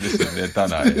third. Listen, they're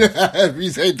done out here. We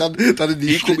say done in these streets.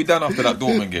 He could be done after that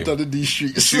Dortmund game. Done in these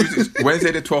streets.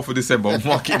 Wednesday the 12th of December.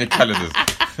 Mark it in the calendars.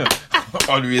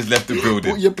 Henry has left the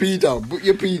building. Put your P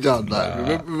down.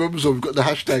 Like, remember, so we've got the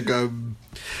hashtag.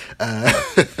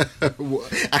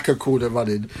 Aka Corner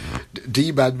running.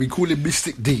 D-Man, we call him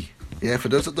Mystic D. Yeah, for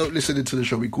those that don't listen into the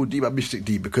show, we call D-Man Mystic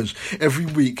D because every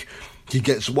week he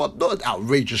gets one, not an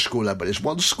outrageous scoreline, but it's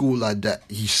one scoreline that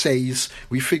he says,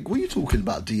 we think, what are you talking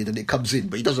about, D? And then it comes in,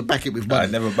 but he doesn't back it with money.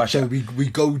 I never back so it. we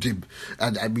goad him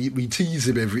and we tease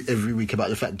him every week about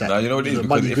the fact that you know what it is?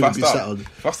 Because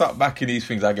if I start backing these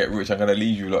things, I get rich. I'm going to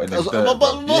leave you lot in the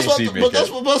dirt. That's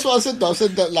what I said. I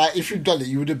said that, like, if you'd done it,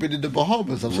 you would have been in the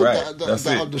Bahamas. I've said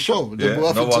that on the show. Yeah,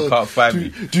 no one can't find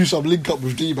me. Do some link up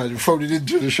with D-Man and throw it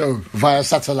into the show via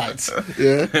satellite.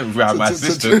 Yeah, via my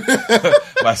assistant.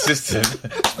 My assistant.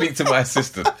 Speak to my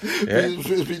assistant. Yeah?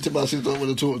 Speak to my assistant. I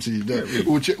want to talk to you. No,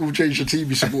 we'll change the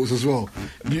TV supports as well.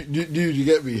 You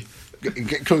get me?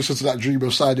 Get closer to that dream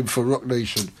of signing for Rock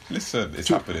Nation. Listen, it's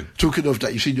happening. Talking of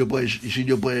that, you seen your boy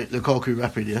Lukaku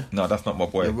rapping, yeah? No, that's not my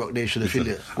boy. The Rock Nation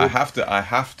affiliate. I have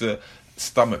to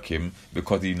stomach him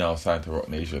because he now signed to Rock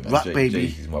Nation. And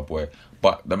Jay-Z's my boy.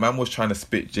 But the man was trying to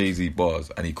spit Jay-Z bars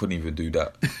and he couldn't even do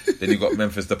that. Then you got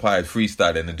Memphis Depay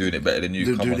freestyling and doing it better than you.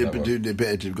 Doing it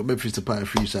better than you. Got Memphis Depay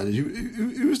freestyling.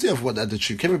 Who was the other one that had the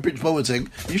tune? Kevin Prince Boateng.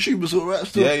 His tune was alright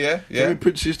still. Yeah. Kevin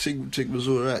Prince's thing was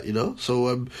alright, you know.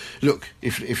 So look,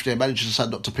 if their managers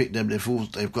decide not to pick them,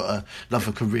 they've got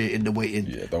another career in the waiting.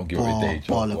 Yeah, don't give it a day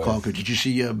job. Lukaku. Did you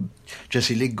see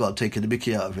Jesse Lingard taking the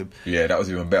mickey out of him? Yeah, that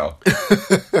was even better.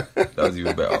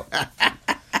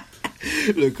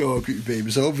 Look, baby.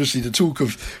 So obviously the talk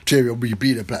of Thierry Henry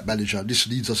being a black manager, and this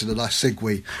leads us in a nice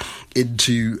segue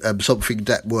into something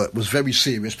that was very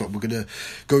serious, but we're going to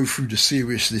go through the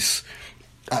seriousness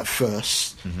at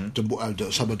first,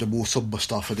 some of the more somber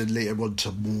stuff, and then later on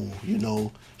to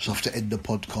more, stuff to end the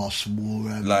podcast, more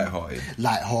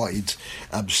light-hearted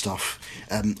stuff.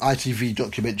 ITV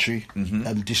documentary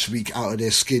this week, Out of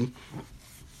Their Skin.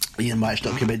 Ian Mike's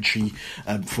documentary,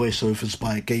 voiceovers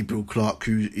by Gabriel Clark,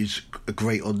 who is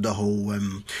great on the whole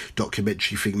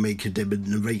documentary thing, making them and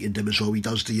narrating them as well. He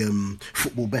does the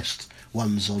football best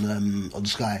ones on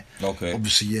Sky. Okay.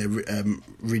 Obviously,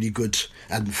 really good,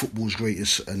 and football's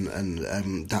greatest, and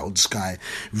that on Sky,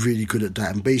 really good at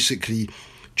that. And basically,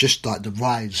 just like the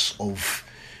rise of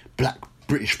black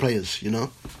British players,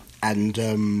 and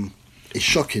it's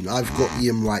shocking. I've got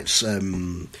Ian Wright's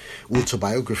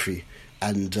autobiography.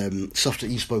 And stuff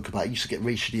that he spoke about, he used to get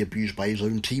racially abused by his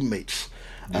own teammates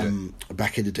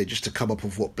back in the day, just to come up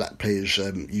with what black players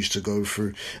used to go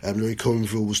through. Louis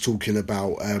Conville was talking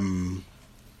about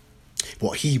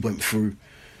what he went through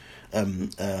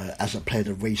as a player,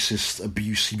 the racist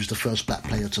abuse. He was the first black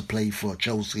player to play for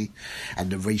Chelsea, and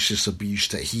the racist abuse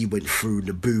that he went through,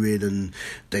 the booing, and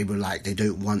they were like, they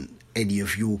don't want any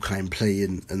of your kind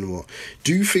playing and what.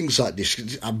 Do things like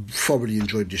this. I thoroughly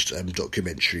enjoyed this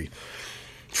documentary.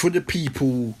 For the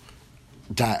people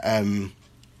that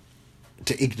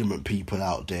the ignorant people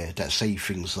out there that say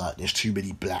things like there's too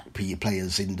many black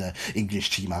players in the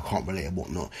English team, I can't relate and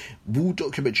whatnot, will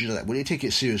documentaries like that, will they take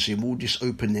it seriously and will just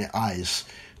open their eyes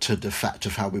to the fact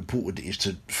of how important it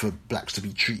is for blacks to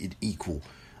be treated equal?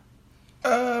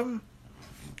 I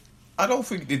don't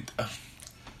think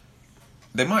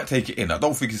they might take it in. I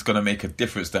don't think it's going to make a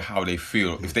difference to how they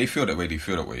feel. If they feel that way, they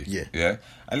feel that way. Yeah.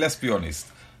 And let's be honest,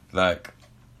 like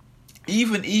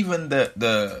even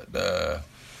the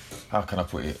how can I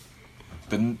put it?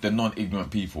 The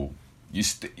non-ignorant people,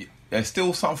 there's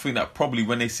still something that probably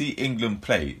when they see England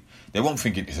play, they won't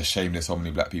think it's a shame there's so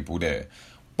many black people there.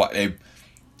 But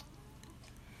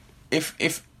if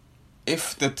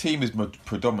the team is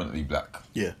predominantly black,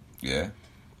 yeah,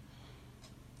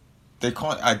 they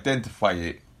can't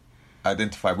identify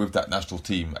with that national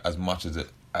team as much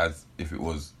as if it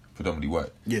was predominantly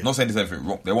white. Yeah. Not saying there's anything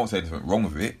wrong. They won't say anything wrong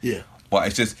with it. Yeah.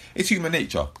 But it's human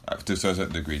nature to a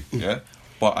certain degree, yeah?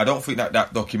 But I don't think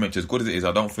that documentary, as good as it is,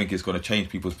 I don't think it's going to change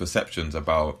people's perceptions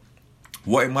about...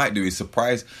 What it might do is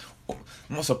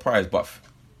not surprise, but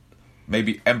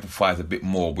maybe empathise a bit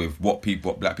more with what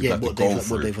black people have to go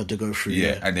through. What they've had to go through,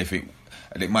 And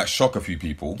it might shock a few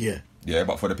people. Yeah,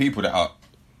 but for the people that are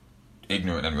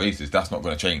ignorant and racist, that's not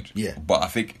going to change. Yeah. But I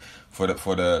think for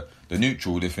the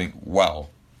neutral, they think, wow...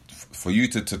 For you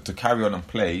to carry on and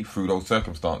play through those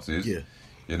circumstances,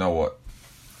 you know what?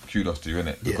 Kudos to you,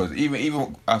 innit? Because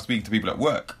even I was speaking to people at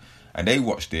work, and they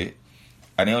watched it,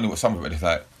 and they only watched some of it. It's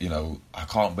like, you know, I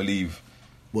can't believe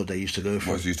what they used to go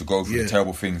through. The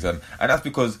terrible things, and that's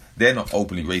because they're not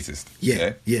openly racist.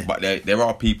 Yeah. But there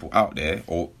are people out there,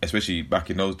 or especially back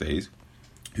in those days,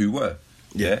 who were.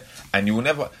 Yeah. And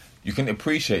you can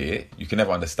appreciate it, you can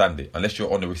never understand it unless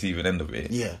you're on the receiving end of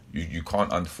it. Yeah, you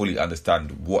can't fully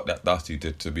understand what that does to you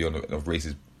to be on of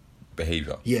racist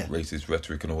behaviour, racist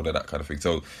rhetoric, and all of that kind of thing.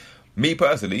 So, me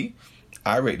personally,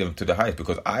 I rate them to the highest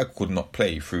because I could not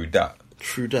play through that.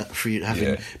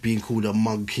 Being called a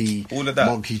monkey, all of that,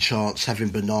 monkey chants, having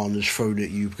bananas thrown at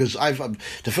you. Because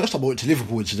the first time I went to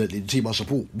Liverpool, incidentally, the team I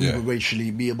support, me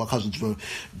and my cousins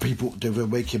they were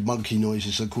making monkey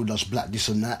noises and calling us black, this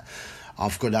and that.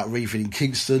 I've got that raving in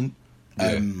Kingston,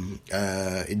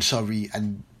 in Surrey,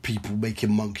 and people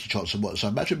making monkey chants and what. So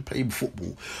imagine playing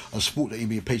football, a sport that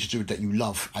you play to do that you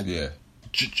love, and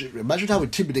imagine how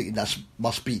intimidating that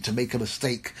must be to make a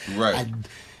mistake. Right, and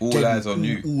all eyes on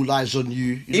you. All eyes on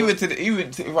you. Even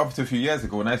up to a few years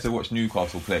ago, when I used to watch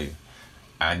Newcastle play,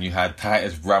 and you had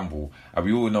Titus Bramble, and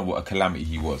we all know what a calamity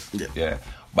he was. Yeah.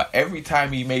 But every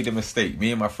time he made a mistake,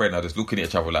 me and my friend are just looking at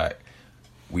each other like,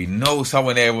 we know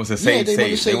someone there wants to say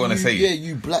they want to say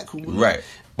you black. Right.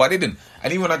 But they didn't.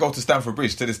 And even when I go to Stamford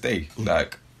Bridge to this day,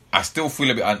 like, I still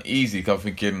feel a bit uneasy because I'm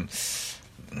thinking,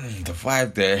 the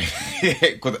vibe there,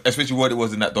 cause especially what it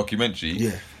was in that documentary.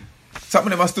 Yeah. Some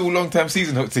of them are still long-term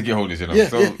season ticket holders, you know. You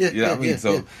know what I mean?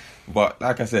 So, but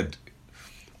like I said,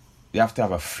 you have to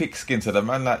have a thick skin. So the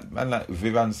man like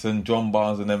Viv Anson, John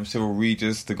Barnes, and them Cyril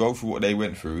Regis to go through what they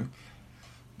went through,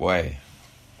 boy.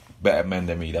 Better men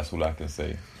than me, that's all I can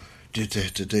say.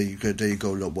 There you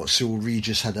go. Look, what Cyril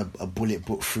Regis had a bullet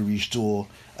put through his door.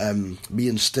 Me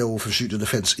and Stell from Shoot the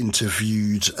Defence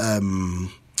interviewed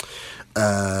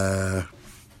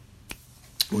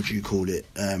what do you call it?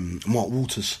 Mark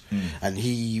Walters, and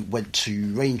he went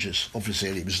to Rangers. Obviously,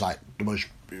 and it was like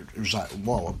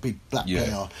wow, a big black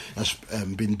player that's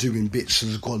been doing bits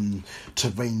has gone to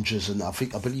Rangers, and I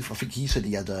think he said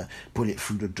he had a bullet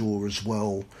through the door as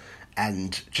well.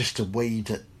 And just the way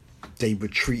that they were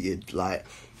treated, like,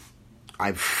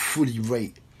 I fully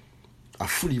rate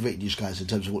these guys in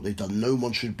terms of what they've done. No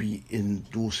one should be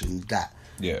endorsing that.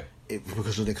 Yeah.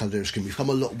 Because of their kind of skin. We've come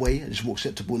a long way, and it's more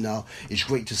acceptable now. It's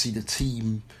great to see the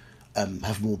team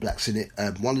have more blacks in it.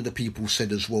 One of the people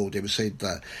said as well, they were saying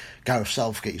that Gareth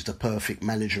Southgate is the perfect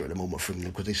manager at the moment for them,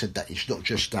 because they said that it's not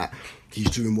just that he's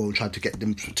doing well and trying to get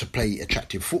them to play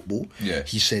attractive football. Yeah.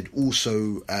 He said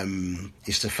also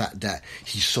it's the fact that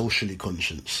he's socially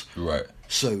conscious. Right.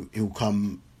 So he'll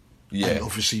come and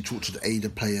obviously talk to the AIDA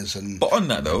players. But on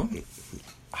that though,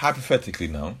 hypothetically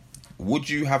now, would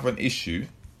you have an issue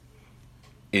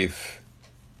if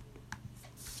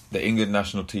the England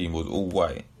national team was all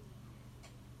white,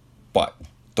 but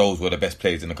those were the best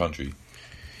players in the country?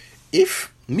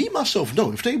 If me myself,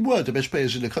 no. If they were the best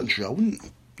players in the country, I wouldn't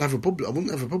have a problem. I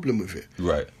wouldn't have a problem with it.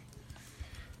 Right.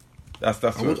 That's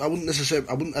I wouldn't necessarily.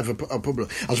 I wouldn't have a problem.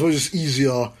 I suppose it's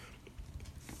easier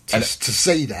to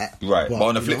say that. Right. But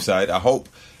on the flip side, I hope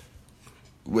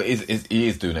he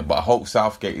is doing it. But I hope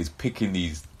Southgate is picking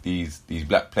these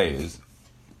black players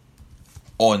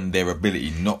on their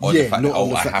ability, not on the fact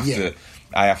that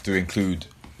I have to include.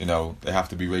 You know, they have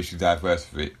to be racially diverse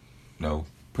for it. You know,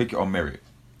 pick it on merit.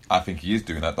 I think he is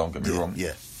doing that. Don't get me wrong.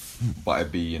 Yeah. But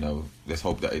it'd be, let's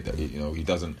hope that he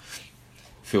doesn't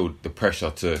feel the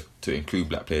pressure to include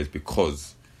black players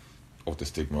because of the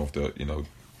stigma of the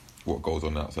what goes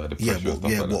on outside the pressure.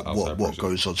 What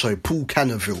goes on. So Paul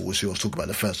Canaville was who I was talking about,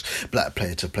 the first black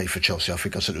player to play for Chelsea. I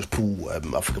think I said it was Paul. I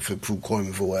think Paul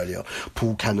Coinville earlier.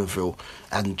 Paul Canaville,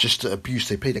 and just the abuse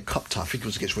they played a cup tie. I think it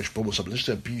was against West Brom or something. Just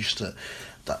the abuse that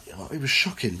it was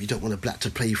shocking. We don't want a black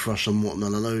to play for us and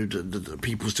whatnot. I know the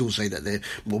people still say that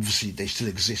obviously they still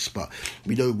exist, but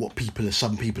we know what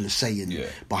some people are saying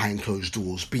behind closed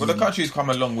doors. Well, the country's come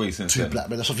a long way since then. Black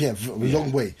men, a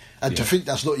long way. And to think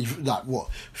that's not even 30,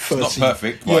 it's not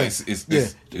perfect, but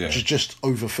it's just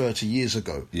over 30 years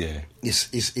ago. Yeah,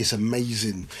 it's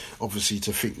amazing. Obviously,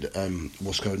 to think that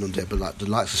what's going on there, but like the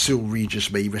likes of Cyril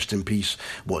Regis, may he rest in peace.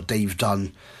 What Dave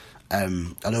done. I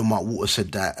know Mark Waters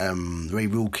said that Ray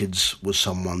Wilkins was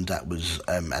someone that was,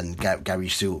 and Gary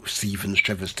Stevens,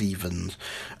 Trevor Stevens,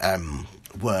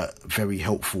 were very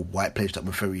helpful. White players that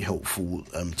were very helpful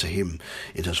to him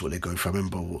in terms of what they go through. I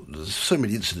remember there's so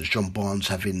many incidents. John Barnes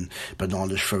having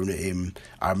bananas thrown at him.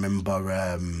 I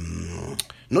remember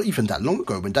not even that long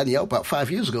ago when about 5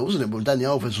 years ago, wasn't it? When Dani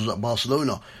Alves was at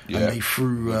Barcelona and they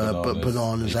threw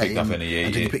bananas at him, and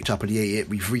then he picked up and he ate it.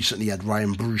 We've recently had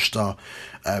Ryan Brewster,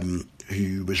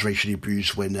 who was racially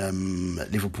abused when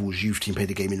Liverpool's youth team played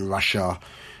a game in Russia.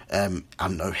 I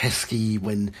don't know, Heskey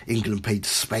when England played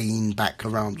Spain back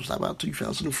around, was that about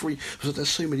 2003? So there's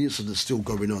so many incidents still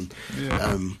going on.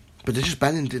 Yeah. But they're just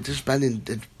banning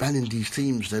these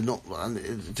teams. They're not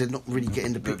really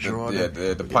getting the picture.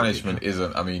 The punishment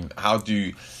isn't. I mean, how do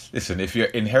you listen? If you're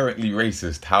inherently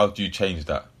racist, how do you change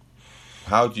that?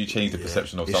 How do you change the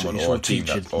perception of someone or a team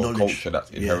or a culture that's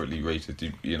inherently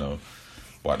racist?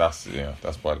 But that's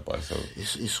by the by. So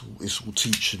it's all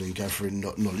teaching and gathering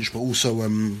knowledge, but also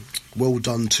well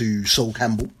done to Sol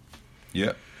Campbell.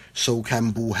 Yeah, Sol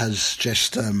Campbell has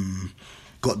just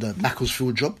got the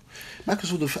Macclesfield job.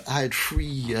 Macclesfield have hired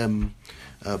 3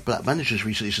 black managers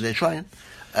recently, so they're trying,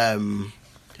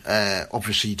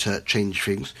 obviously, to change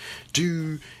things.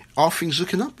 Are things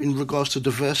looking up in regards to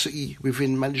diversity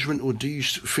within management, or do you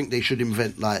think they should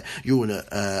invent, like you're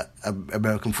an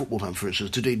American football fan, for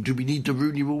instance? Do we need the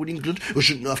Rooney Rule in England, or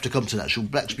shouldn't it have to come to that? Should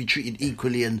blacks be treated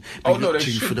equally and be looked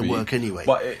to for the work anyway?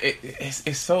 But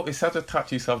it's such a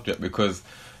touchy subject because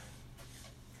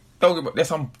there's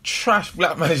some trash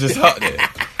black managers out there,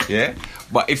 yeah.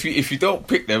 But if you don't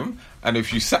pick them and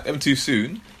if you sack them too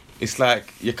soon, it's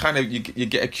like you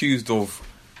get accused of,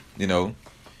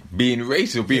 being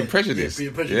racist or being prejudiced.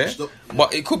 Being prejudiced. Yeah?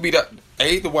 But it could be that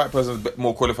A, the white person is a bit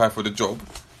more qualified for the job,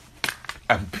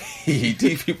 and B,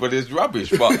 these people is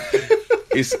rubbish. But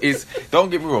it's don't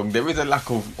get me wrong, there is a lack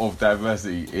of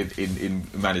diversity in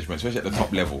management, especially at the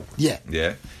top level. Yeah.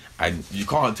 Yeah. And you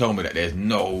can't tell me that there's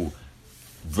no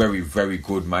very, very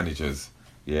good managers,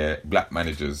 black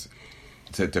managers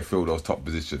to fill those top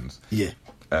positions. Yeah.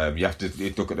 You have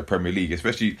to look at the Premier League,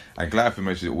 especially, and Gladford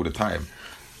mentions it all the time.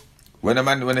 When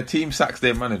a team sacks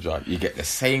their manager, you get the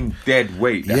same dead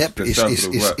weight. That's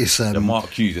the Mark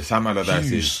Hughes, the Sam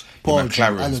Allardyce, the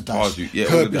McLarens,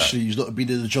 Purposely, he's not been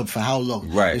in the job for how long?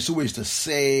 Right. It's always the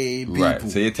same people. Right.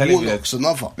 So you're telling me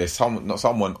there's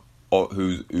someone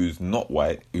who's not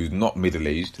white, who's not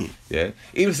middle-aged, yeah?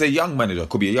 Even if it's a young manager,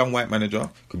 could be a young white manager,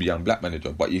 could be a young black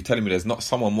manager, but you're telling me there's not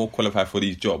someone more qualified for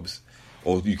these jobs,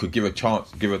 or you could give a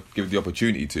chance, give the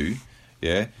opportunity to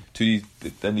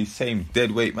these same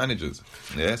dead weight managers.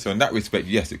 Yeah, so in that respect,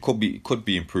 yes, it could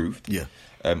be improved. Yeah.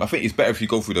 I think it's better if you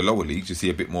go through the lower leagues to see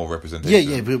a bit more representation.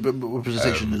 Yeah,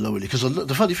 representation in the lower league. Because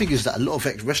the funny thing is that a lot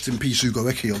of rest in peace Ugo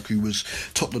Ekiok, who was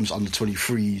Tottenham's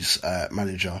under-23s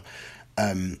manager,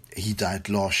 he died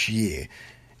last year.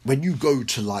 When you go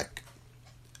to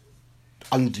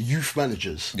under youth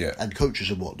managers and coaches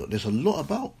and whatnot, there's a lot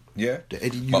about. Yeah,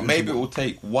 but maybe it will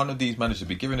take one of these managers to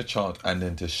be given a chance and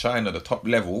then to shine at the top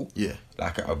level,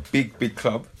 like at a big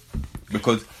club.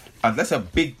 Because unless a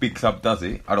big club does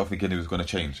it, I don't think anyone's going to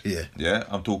change. Yeah,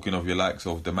 I'm talking of your likes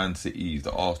of the Man Cities,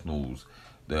 the Arsenals,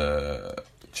 the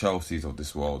Chelseas of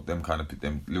this world, them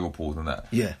Liverpools and that.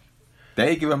 Yeah,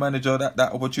 they give a manager that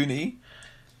opportunity,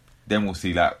 then we'll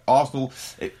see. Like Arsenal,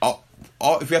 if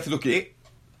you have to look at it,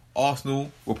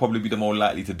 Arsenal will probably be the more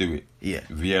likely to do it. Yeah.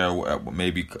 Vieira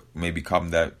maybe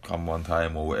come one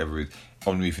time or whatever it is.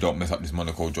 Only if you don't mess up this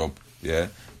Monaco job, yeah.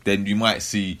 Then you might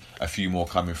see a few more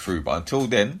coming through. But until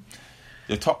then,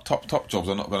 your top jobs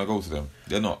are not going to go to them.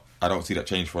 They're not. I don't see that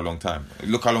change for a long time.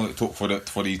 Look how long it took for the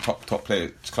top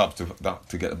players clubs to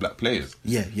get the black players.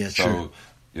 Yeah, true.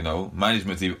 So,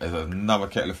 management is another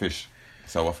kettle of fish.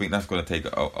 So I think that's going to take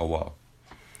a while.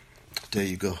 There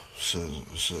you go. So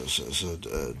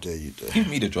there you go. Give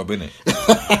me the job, innit?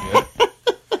 Yeah.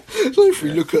 So if we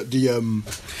look at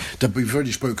that we've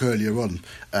already spoke earlier on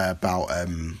about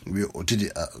we did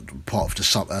it part of the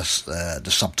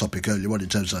subtopic earlier on in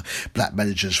terms of black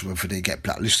managers, whether they get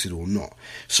blacklisted or not.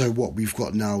 So what we've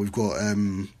got now, we've got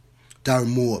Darren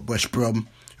Moore at West Brom,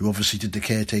 who obviously did the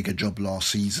caretaker job last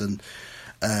season.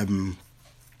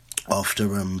 After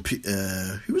who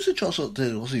was the chance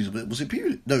last season? Was it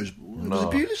Pulis? No, was it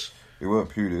Pulis? It weren't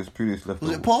Pulis. Pulis left.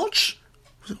 Was it Parge?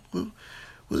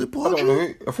 Was it Pardew? I don't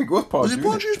know. I think it was Pardew. Was it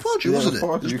Pardew? It was Pardew, wasn't it?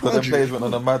 Pardew, because them players went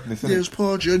on a madness, yeah, it was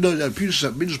Pardew. No, Pulis was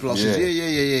at Middlesbrough last season.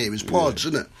 Yeah. It was Pardew,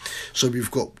 isn't it? So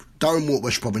we've got Darren Moore at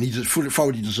West Brom, and he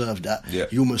thoroughly deserved that. Yeah.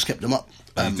 He almost kept them up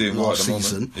last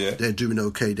season. Yeah. They're doing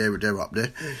okay. They're up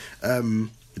there.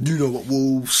 Nuno at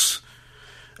Wolves.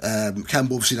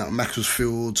 Campbell obviously at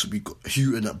Macclesfield. We've got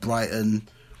Houghton at Brighton.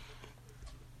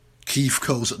 Keith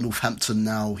Coles at Northampton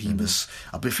now. I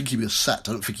think he was sacked.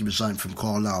 I don't think he resigned from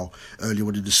Carlisle earlier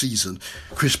on in the season.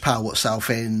 Chris Powell at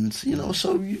Southend. So there's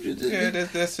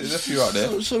a few out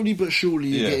there. Slowly but surely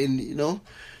you're getting,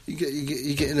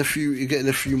 you're getting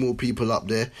a few more people up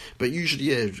there. But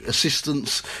usually,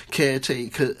 assistants,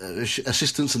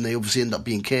 assistants, and they obviously end up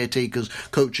being caretakers,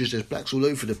 coaches. There's blacks all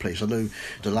over the place. I know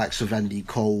the likes of Andy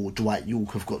Cole, Dwight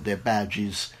York have got their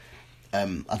badges. I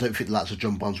don't think the likes of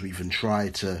John Barnes will even try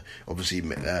to obviously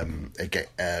get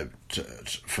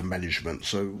for management.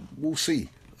 So we'll see.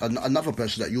 Another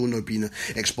person that you'll know, being an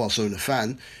ex-Barcelona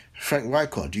fan, Frank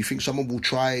Rijkaard. Do you think someone will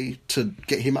try to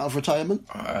get him out of retirement?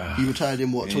 He retired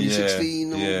in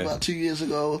 2016, about 2 years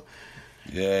ago.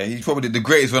 Yeah, he's probably the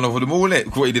greatest one of them all, isn't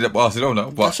it? What he did at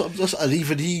Barcelona. But and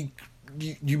even he.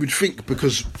 You would think,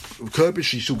 because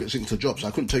Kirbishy still gets into jobs.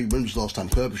 I couldn't tell you when was the last time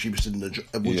Kirbishy was in a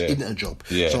job.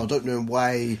 Yeah. So I don't know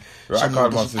why someone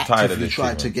doesn't actively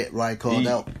try to get Rijkaard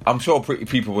out. I'm sure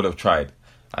people would have tried,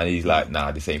 and he's like,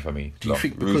 nah, this ain't for me. Do you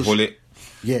think because Hullet?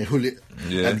 Yeah, Hullet.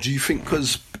 Yeah. Do you think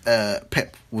because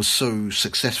Pep was so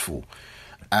successful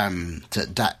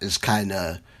that has kind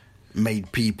of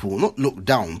made people not look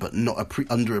down, but not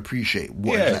underappreciate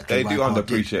what exactly they do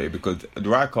underappreciate it, because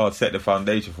Rijkaard set the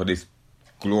foundation for this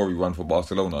glory run for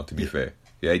Barcelona, to be fair.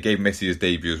 Yeah, he gave Messi his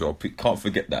debut as well. Can't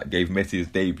forget that. Gave Messi his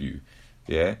debut.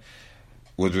 Yeah.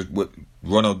 Was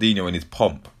Ronaldinho in his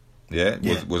pomp. Yeah.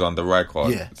 Was under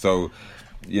Rijkaard. Yeah. So,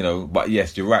 but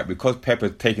yes, you're right. Because Pep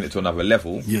has taken it to another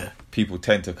level, people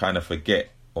tend to kind of forget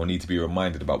or need to be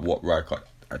reminded about what Rijkaard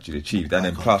actually achieved. And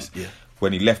then plus,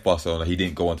 when he left Barcelona, he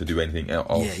didn't go on to do anything else.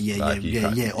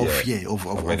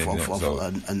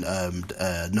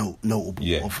 Notable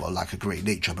of like a great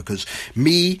nature. Because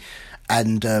me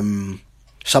and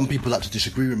some people like to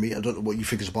disagree with me. I don't know what you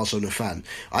think as a Barcelona fan.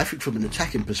 I think from an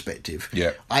attacking perspective,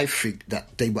 I think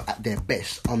that they were at their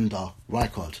best under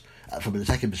Rijkaard. From an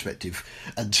attacking perspective,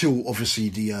 until obviously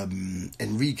the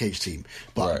Enrique's team,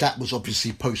 but that was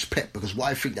obviously post Pep, because what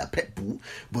I think that Pep brought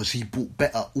was he brought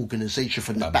better organisation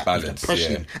from the back, with the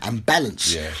pressing and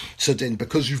balance. Yeah. So then,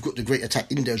 because you've got the great attack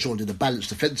in there as well, and the balance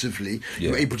defensively,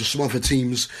 you're able to smother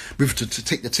teams with to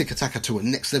take the tick-attacker to a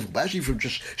next level. But actually, from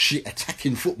just sheer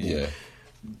attacking football.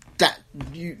 That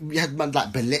you had man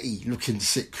like Belletti looking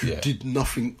sick, who did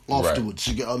nothing afterwards.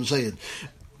 You get what I'm saying?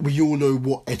 We all know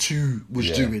what Eto'o was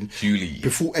doing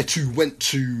before Eto'o went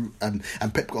to and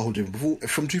Pep got hold of him.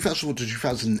 From 2004 to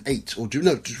 2008 or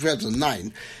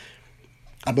 2009,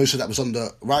 and most of that was under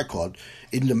Rijkaard.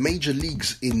 In the major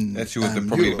leagues in Eto'o was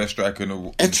probably the best striker in the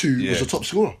world. Eto'o was the top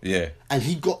scorer. Yeah, and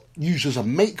he got used as a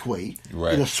make-way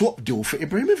in a swap deal for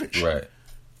Ibrahimovic.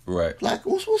 Right. Like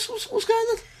what's going on? What's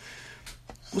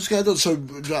going on? So,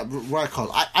 Rijkaard,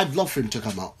 I'd love for him to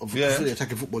come out of the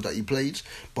attacking football that he played,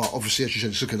 but obviously, as you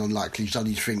said, it's looking unlikely. He's done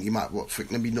his thing. He might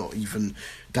think, let me not even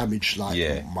damage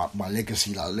my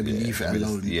legacy. Like, let me leave it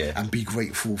alone and be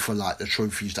grateful for like the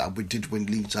trophies that I did win,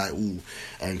 league title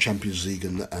and Champions League,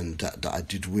 and that I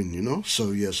did win.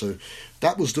 So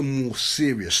that was the more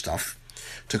serious stuff.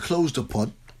 To close the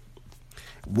pod,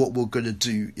 what we're gonna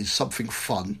do is something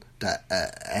fun that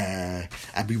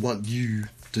and we want you,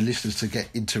 the listeners, to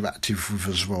get interactive with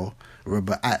as well.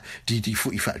 Remember, at D&D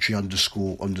Footy Factory _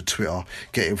 on the Twitter,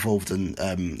 get involved and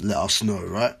let us know,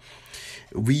 right?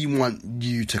 we want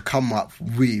you to come up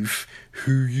with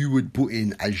who you would put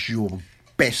in as your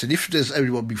best. And if there's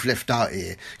anyone we've left out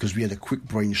here, because we had a quick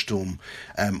brainstorm,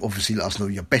 obviously let us know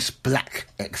your best black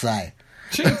XI.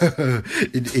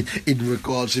 in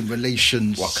regards, in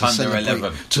relations to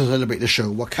celebrate the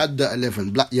show. Wakanda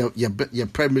 11, black, your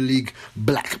Premier League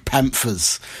Black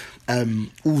Panthers,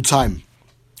 all time.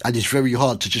 And it's very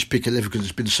hard to just pick 11 because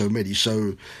there's been so many.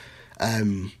 So,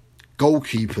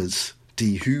 goalkeepers,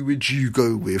 D, who would you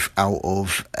go with out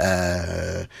of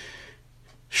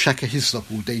Shaka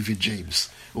Hislop or David James?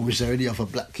 Or is there any other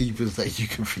black keepers that you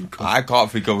can think of? I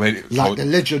can't think of any. Like the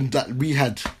legend that we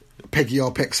had, Peggy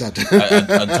Arpex had.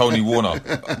 and Tony Warner.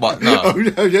 But no. Oh,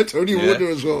 no, yeah, Tony Warner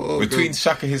as well. Oh, between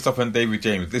Shaka Hislop and David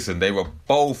James, listen, they were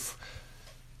both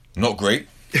not great.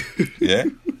 Yeah.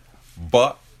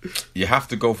 But you have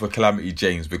to go for Calamity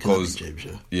James because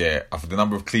after the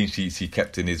number of clean sheets he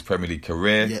kept in his Premier League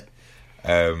career,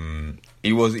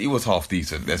 he was half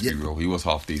decent. Let's be real, he was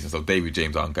half decent. So David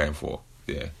James, I'm going for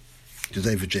to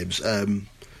David James. I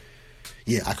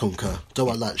concur. Though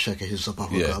I like Shaka Hislop,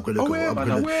 I'm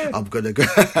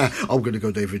gonna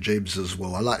go David James as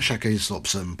well. I like Shaka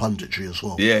Hislop's punditry as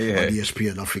well. On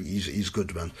ESPN, I think he's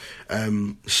good, man.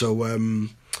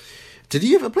 Did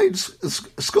he ever play in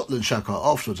Scotland, Shaka,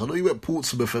 afterwards? I know he went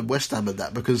Portsmouth and West Ham and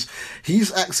that, because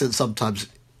his accent sometimes,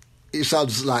 it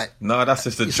sounds like... No, that's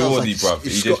just a Geordie, bruv.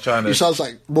 He's just trying to... It sounds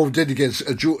like, well, then again,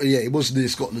 it wasn't in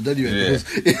Scotland anyway. Yeah.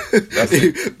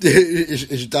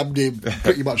 It's damn near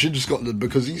pretty much in Scotland,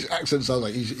 because his accent sounds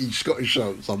like he's Scottish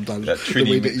sometimes. That the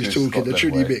way that he's talking, the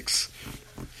Trini mix.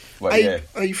 I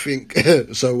think...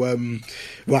 So,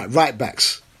 right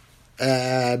backs.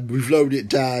 We've loaded it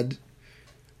down.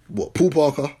 Paul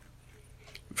Parker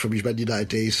from his Man United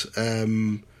days,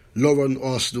 Lauren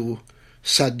Arsenal,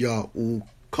 Sanya or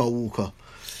Carl Walker.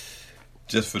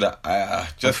 Just for that,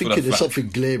 I'm thinking there's something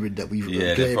glaring that we've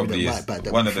there probably is. Right back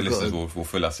that one of the listeners will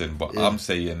fill us in, but I'm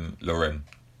saying Loren.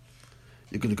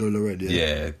 You're going to go Loren,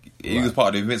 yeah? He was part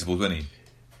of the Invincibles, wasn't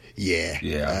he?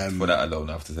 For that alone,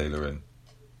 I have to say Loren.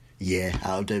 Yeah,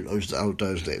 out of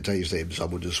those names, I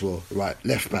would as well. Right,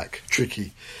 left back,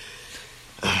 tricky.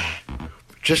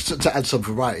 Just to add some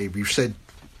variety, we've said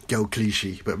Gail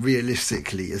Clichy, but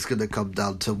realistically, it's going to come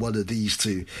down to one of these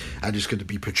two, and it's going to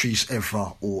be Patrice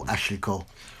Evra or Ashley Cole.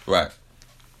 Right.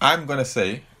 I'm going to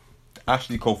say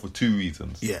Ashley Cole for two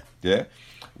reasons. Yeah.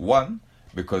 One,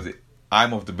 because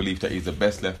I'm of the belief that he's the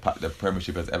best left back the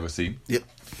Premiership has ever seen. Yep.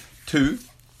 Two,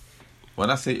 when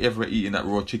I say Evra eating that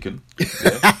raw chicken,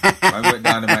 I went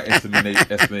down in my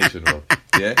estimation, bro.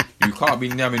 Yeah, you can't be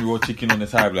namming raw chicken on the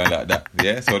timeline like that.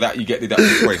 Yeah, so that you get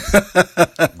deducted points.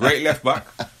 Great left back,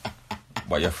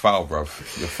 but you're foul,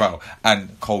 bruv. You're foul.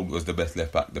 And Cole was the best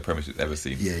left back the Premiership's ever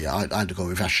seen. I'd go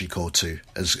with Ashley Cole too.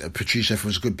 As Patrice Evra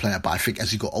was a good player, but I think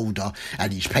as he got older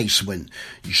and his pace went,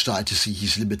 you started to see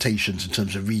his limitations in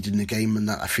terms of reading the game and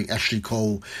that. I think Ashley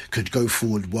Cole could go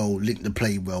forward well, link the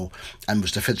play well, and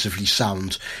was defensively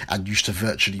sound and used to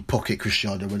virtually pocket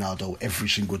Cristiano Ronaldo every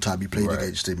single time he played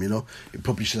against him, you know. He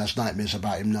probably still has nightmares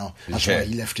about him now. That's why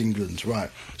he left England,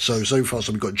 right. So far,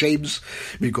 we've got James,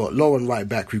 we've got Lauren right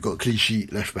back, we've got Clichy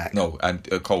left back. No, and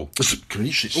Cole.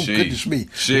 Clichy, goodness me.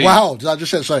 Wow, did I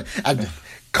just say sorry? And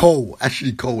Cole,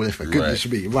 Ashley Cole left back, goodness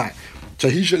me, right. So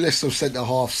here's your list of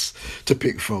centre-halves to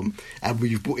pick from, and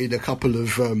we've put in a couple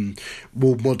of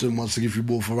more modern ones to give you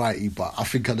more variety, but I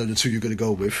think I know the two you're going to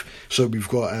go with. So we've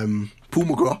got Paul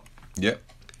McGrath,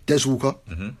 Des Walker,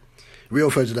 Rio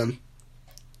Ferdinand,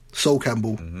 Sol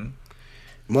Campbell,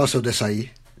 Marcel Desailly,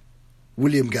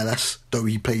 William Gallas, though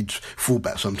he played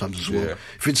fullback sometimes as well,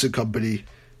 Vincent Kompany,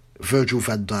 Virgil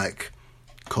van Dijk,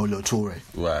 Kolo Toure.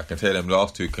 Right, I can tell them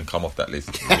last two can come off that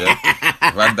list. Yeah?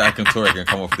 Van Dijk and Toure can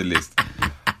come off the list.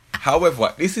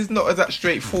 However, this is not as that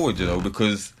straightforward, you know,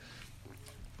 because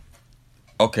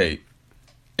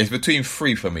it's between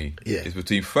three for me. Yeah. It's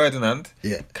between Ferdinand,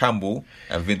 Campbell,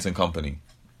 and Vincent Kompany.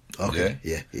 Okay.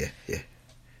 Yeah.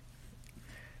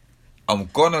 I'm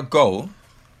gonna go.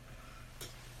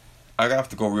 I have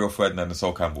to go Rio Ferdinand and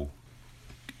Sol Campbell.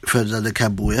 Ferdinand and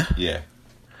Campbell, yeah? Yeah.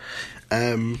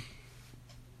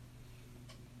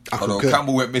 Although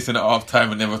Campbell went missing at half time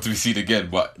and never to be seen again,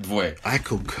 but boy. I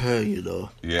concur, you know.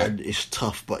 Yeah. And it's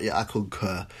tough, but I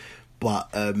concur. But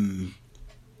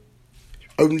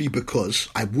only because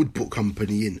I would put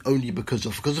Kompany in, only because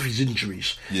of his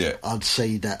injuries. Yeah. I'd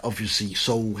say that obviously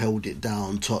Sol held it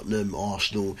down, Tottenham,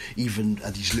 Arsenal, even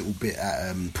at his little bit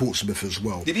at Portsmouth as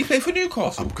well. Did he play for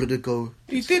Newcastle? I'm gonna go.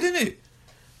 He did, innit?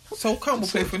 Sol Campbell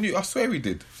played for Newcastle. I swear he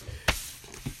did.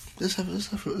 Let's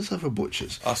have a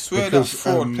butchers. I swear that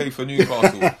fraud played for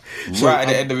Newcastle right at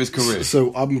the end of his career.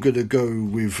 So I'm gonna go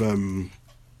with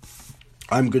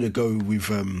I'm going to go with...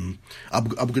 I'm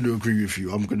going to agree with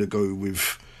you. I'm going to go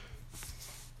with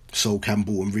Sol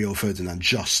Campbell and Rio Ferdinand,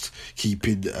 just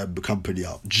keeping the company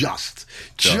up. Just.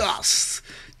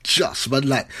 Man,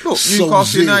 like... Look,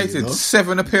 Newcastle United, you know?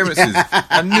 7 appearances.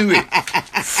 I knew it.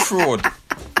 Fraud.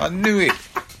 I knew it.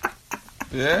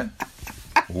 Yeah?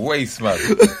 Waste, man.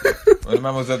 When the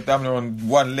man was damn near on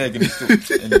one leg and he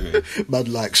still... Anyway.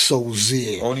 Man like Sol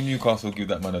Zier. Only Newcastle give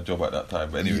that man a job at that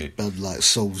time, but anyway. Man like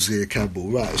Sol Zier Campbell.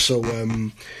 Right, so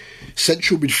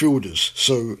central midfielders.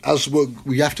 So as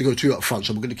we have to go 2 up front,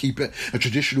 so we're going to keep it a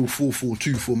traditional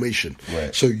 4-4-2 formation.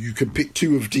 Right. So you can pick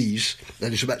 2 of these,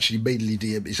 and it's actually mainly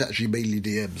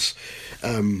DMs.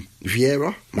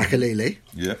 Vieira, Makelele,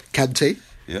 Kante,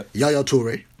 Yaya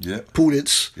Toure, Paul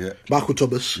Ince, Michael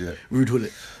Thomas, Ruud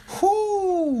Gullit.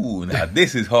 Whoo! Now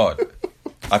this is hard.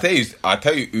 I tell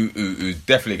you who's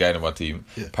definitely going on my team.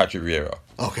 Patrick Vieira.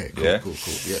 Okay, cool.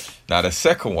 Yeah. Now the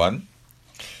second one.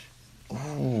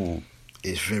 Ooh,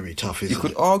 it's very tough, isn't it? You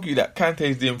could argue that Kante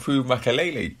is the improved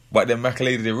Makelele, but then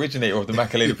Makelele is the originator of the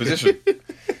Makelele position.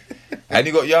 And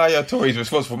you got Yaya Toure, who's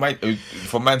responsible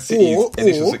for Man City's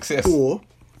initial success. Or,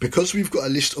 because we've got a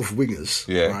list of wingers,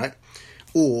 right?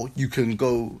 Or you can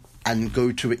go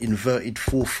to an inverted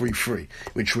 4-3-3,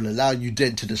 which will allow you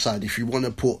then to decide if you want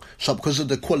to put some, because of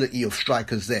the quality of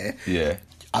strikers there.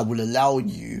 I will allow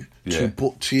you to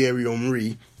put Thierry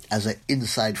Henry as an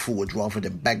inside forward rather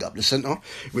than bang up the centre,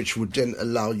 which would then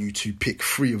allow you to pick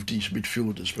 3 of these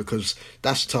midfielders, because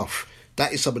that's tough.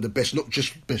 That is some of the best, not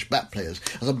just best back players,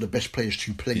 some of the best players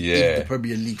to play in the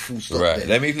Premier League. Full stop. Right.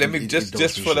 Let me let me say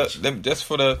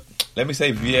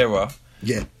Vieira.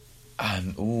 Yeah.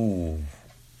 And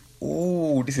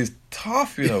this is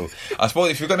tough, you know. I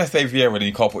suppose if you're gonna say Vieira, then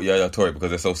you can't put Yaya Toure because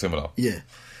they're so similar. Yeah.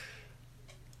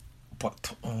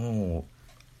 But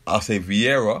I'll say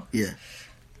Vieira. Yeah.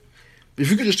 If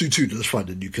you could just do 2, that's fine.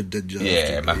 Then you can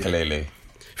Makelele.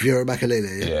 Vieira,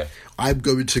 Makelele. Yeah. I'm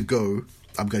going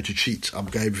to cheat. I'm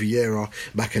going Vieira,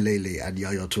 Makelele, and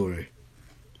Yaya Toure.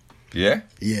 Yeah.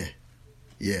 Yeah.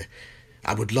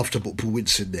 I would love to put Paul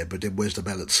Ince in there, but then where's the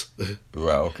balance?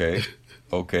 Right.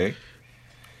 Okay.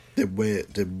 Then where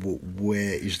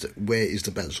is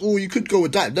the balance? Or you could go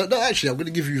with that. No, actually, I'm going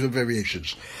to give you some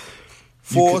variations.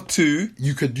 4-2.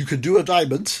 You could do a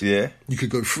diamond. Yeah. You could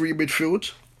go 3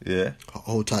 midfield. Yeah.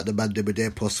 Hold tight, the man with their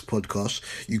podcast.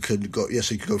 You can go,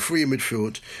 so you can go 3 in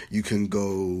midfield. You can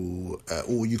go,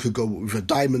 or you could go with a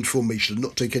diamond formation,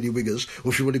 not take any wingers. Or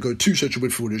if you want to go 2 central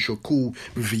midfielders, you're cool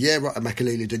with Vieira and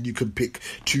Makelele. Then you can pick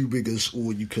 2 wingers,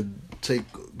 or you can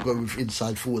go with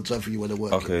inside forwards, however you want to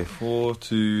work. Okay,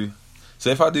 4-2. So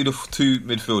if I do the 2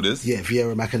 midfielders,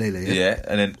 Vieira, Makelele,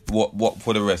 and then what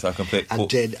for the rest I can pick, and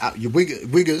then your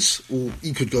wingers, or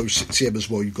you could go CM as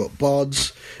well. You've got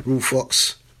Barnes, Will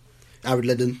Fox, Aaron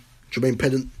Lennon, Jermaine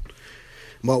Pennant,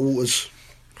 Mark Waters,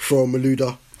 Florian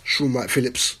Malouda, Sean Wright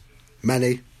Phillips,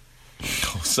 Mane.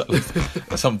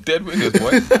 Some dead wingers,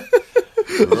 boy.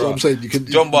 That's what I'm saying.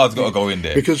 John Barnes got to go in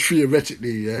there. Because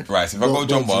theoretically, Right, so if I go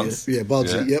John Barnes.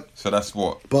 Barnesy, yep. So that's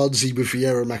what? Barnesy with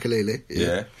Vieira and Makelele.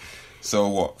 Yeah. So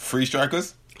what? 3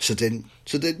 strikers? So then,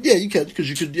 you can, because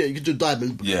you could do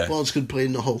diamond. But Barnes could play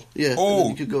in the hole. Yeah.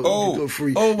 You could go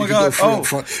 3. Oh my God! Up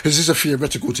front, because this is a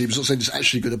theoretical team. It's not saying it's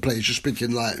actually going to play. It's just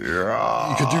thinking like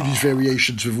you could do these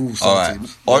variations with all star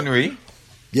teams. Henry.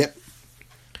 Yep.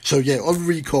 So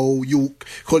Henry, Cole, York,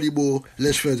 Collymore,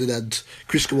 Les Ferdinand,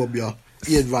 Chris Kawamia,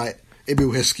 Ian Wright,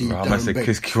 Emil Heskey. I said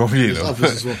Chris Kawamia,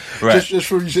 as well. Right. Just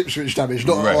for switch damage,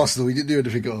 not Arsenal. He didn't do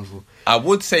anything at Arsenal. I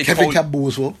would say Kevin Campbell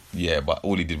as well. Yeah, but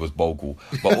all he did was bogle.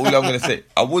 But all I'm going to say,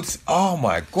 oh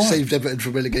my God, saved Everton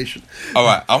from relegation. All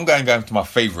right, I'm going to my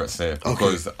favourites there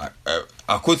because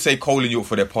I could say Cole and York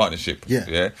for their partnership.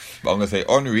 Yeah, but I'm going to say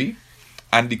Henry,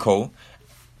 Andy Cole.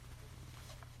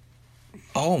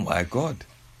 Oh my God,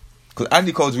 because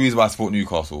Andy Cole's the reason why I support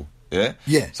Newcastle.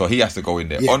 Yeah. So he has to go in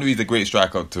there. Henry's a great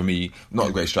striker to me. Not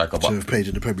a great striker, but... So have played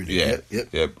in the Premier League.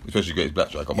 Yeah. Especially great black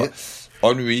striker. But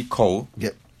Henry, Cole...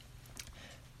 Yep.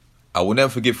 I will never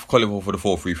forgive Collymore for the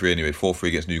 4-3-3 anyway. 4-3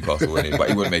 against Newcastle anyway.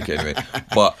 But he wouldn't make it anyway.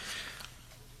 But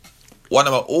one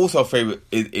of my also favourite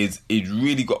is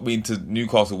really got me into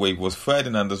Newcastle wave was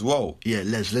Ferdinand as well. Yeah,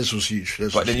 Les was huge.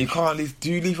 But then you can't leave... Do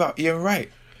you leave out Ian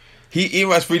Wright? Ian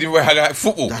Wright's reading where I like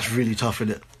football. That's really tough,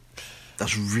 isn't it?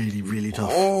 That's really, really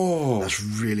tough. That's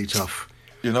really tough.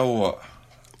 You know what?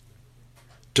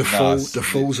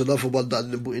 Defoe's another one that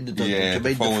in the Jermaine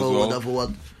Defoe, another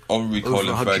one. Henry Cole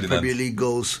and Ferdinand. Premier League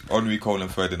goals. Henry Cole and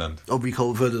Ferdinand.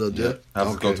 Yeah. I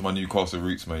have to go to my Newcastle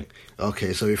roots, mate.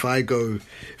 Okay, so if I go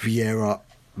Vieira,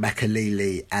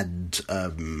 Makelele, and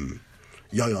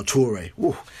Yaya Toure.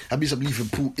 Ooh, that means I'm leaving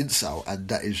Paul Ince out, and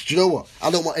that is... Do you know what?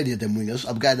 I don't want any of them wingers.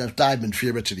 I'm going as diamond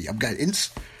theoretically. I'm going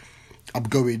Ince. I'm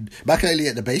going Makelele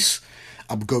at the base.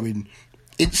 I'm going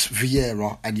Ince,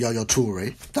 Vieira, and Yaya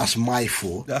Toure. That's my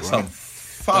four. That's right? some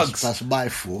thugs. That's my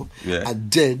four. Yeah.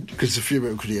 And then, because it's a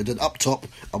theoretical, and then up top,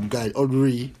 I'm going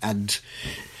Henry and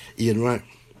Ian Wright.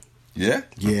 Yeah?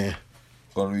 Yeah.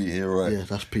 Henry, Ian Wright. Yeah,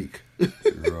 that's peak.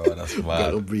 Right, that's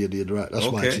mad. Henry and Ian Wright.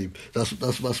 That's my team.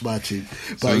 That's my team.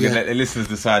 So But we're going to let the listeners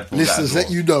decide for listeners, that as well.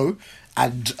 let you know.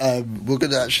 And we're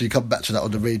going to actually come back to that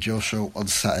on the radio show on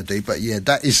Saturday. But yeah,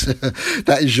 that is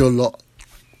that is your lot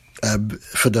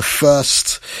for the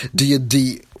first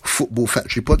D&D Football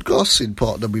Factory Podcast in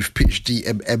partner with Pitch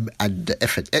DMM and the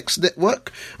FNX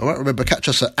Network. All right, remember, catch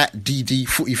us at DD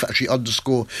Footy Factory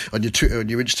 _ on your Twitter and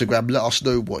your Instagram. Let us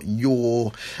know what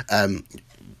your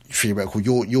theoretical,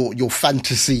 your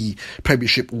fantasy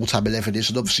Premiership all-time 11 is,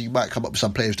 and obviously you might come up with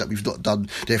some players that we've not done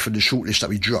there from the shortlist that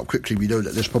we drew up quickly. We know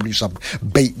that there's probably some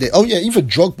bait there. Oh yeah, even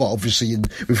Drogba obviously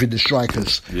within the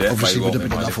strikers. Yeah, obviously would have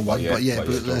been another one. But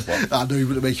I know he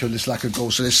wouldn't make it on this like a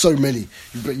goal. So there's so many.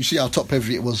 But you see how top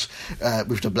heavy it was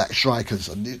with the black strikers,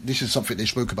 and this is something they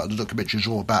spoke about in the documentary as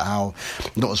well, about how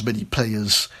not as many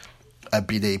players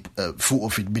being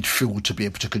thought of in midfield to be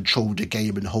able to control the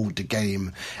game and hold the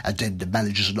game, and then the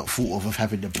managers are not thought of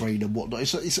having the brain and whatnot.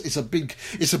 It's a big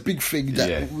thing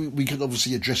that we can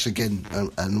obviously address again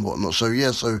and whatnot. So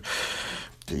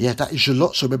that is your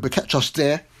lot. So remember, catch us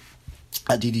there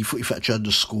at DD Footy Factory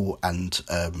 _ and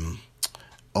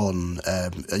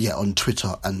on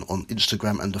Twitter and on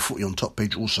Instagram, and the Footy on Top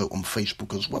page also on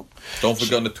Facebook as well. Don't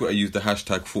forget on the Twitter, use the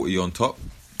hashtag Footy on Top.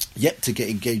 Yep, to get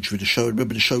engaged with the show.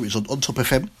 Remember, the show is on Top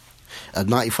FM at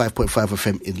 95.5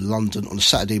 FM in London on a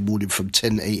Saturday morning from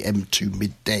 10 a.m. to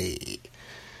midday.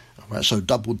 All right, so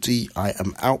Double D, I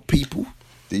am out, people.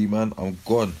 D, man, I'm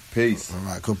gone. Peace. All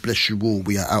right, God bless you all.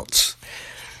 We are out.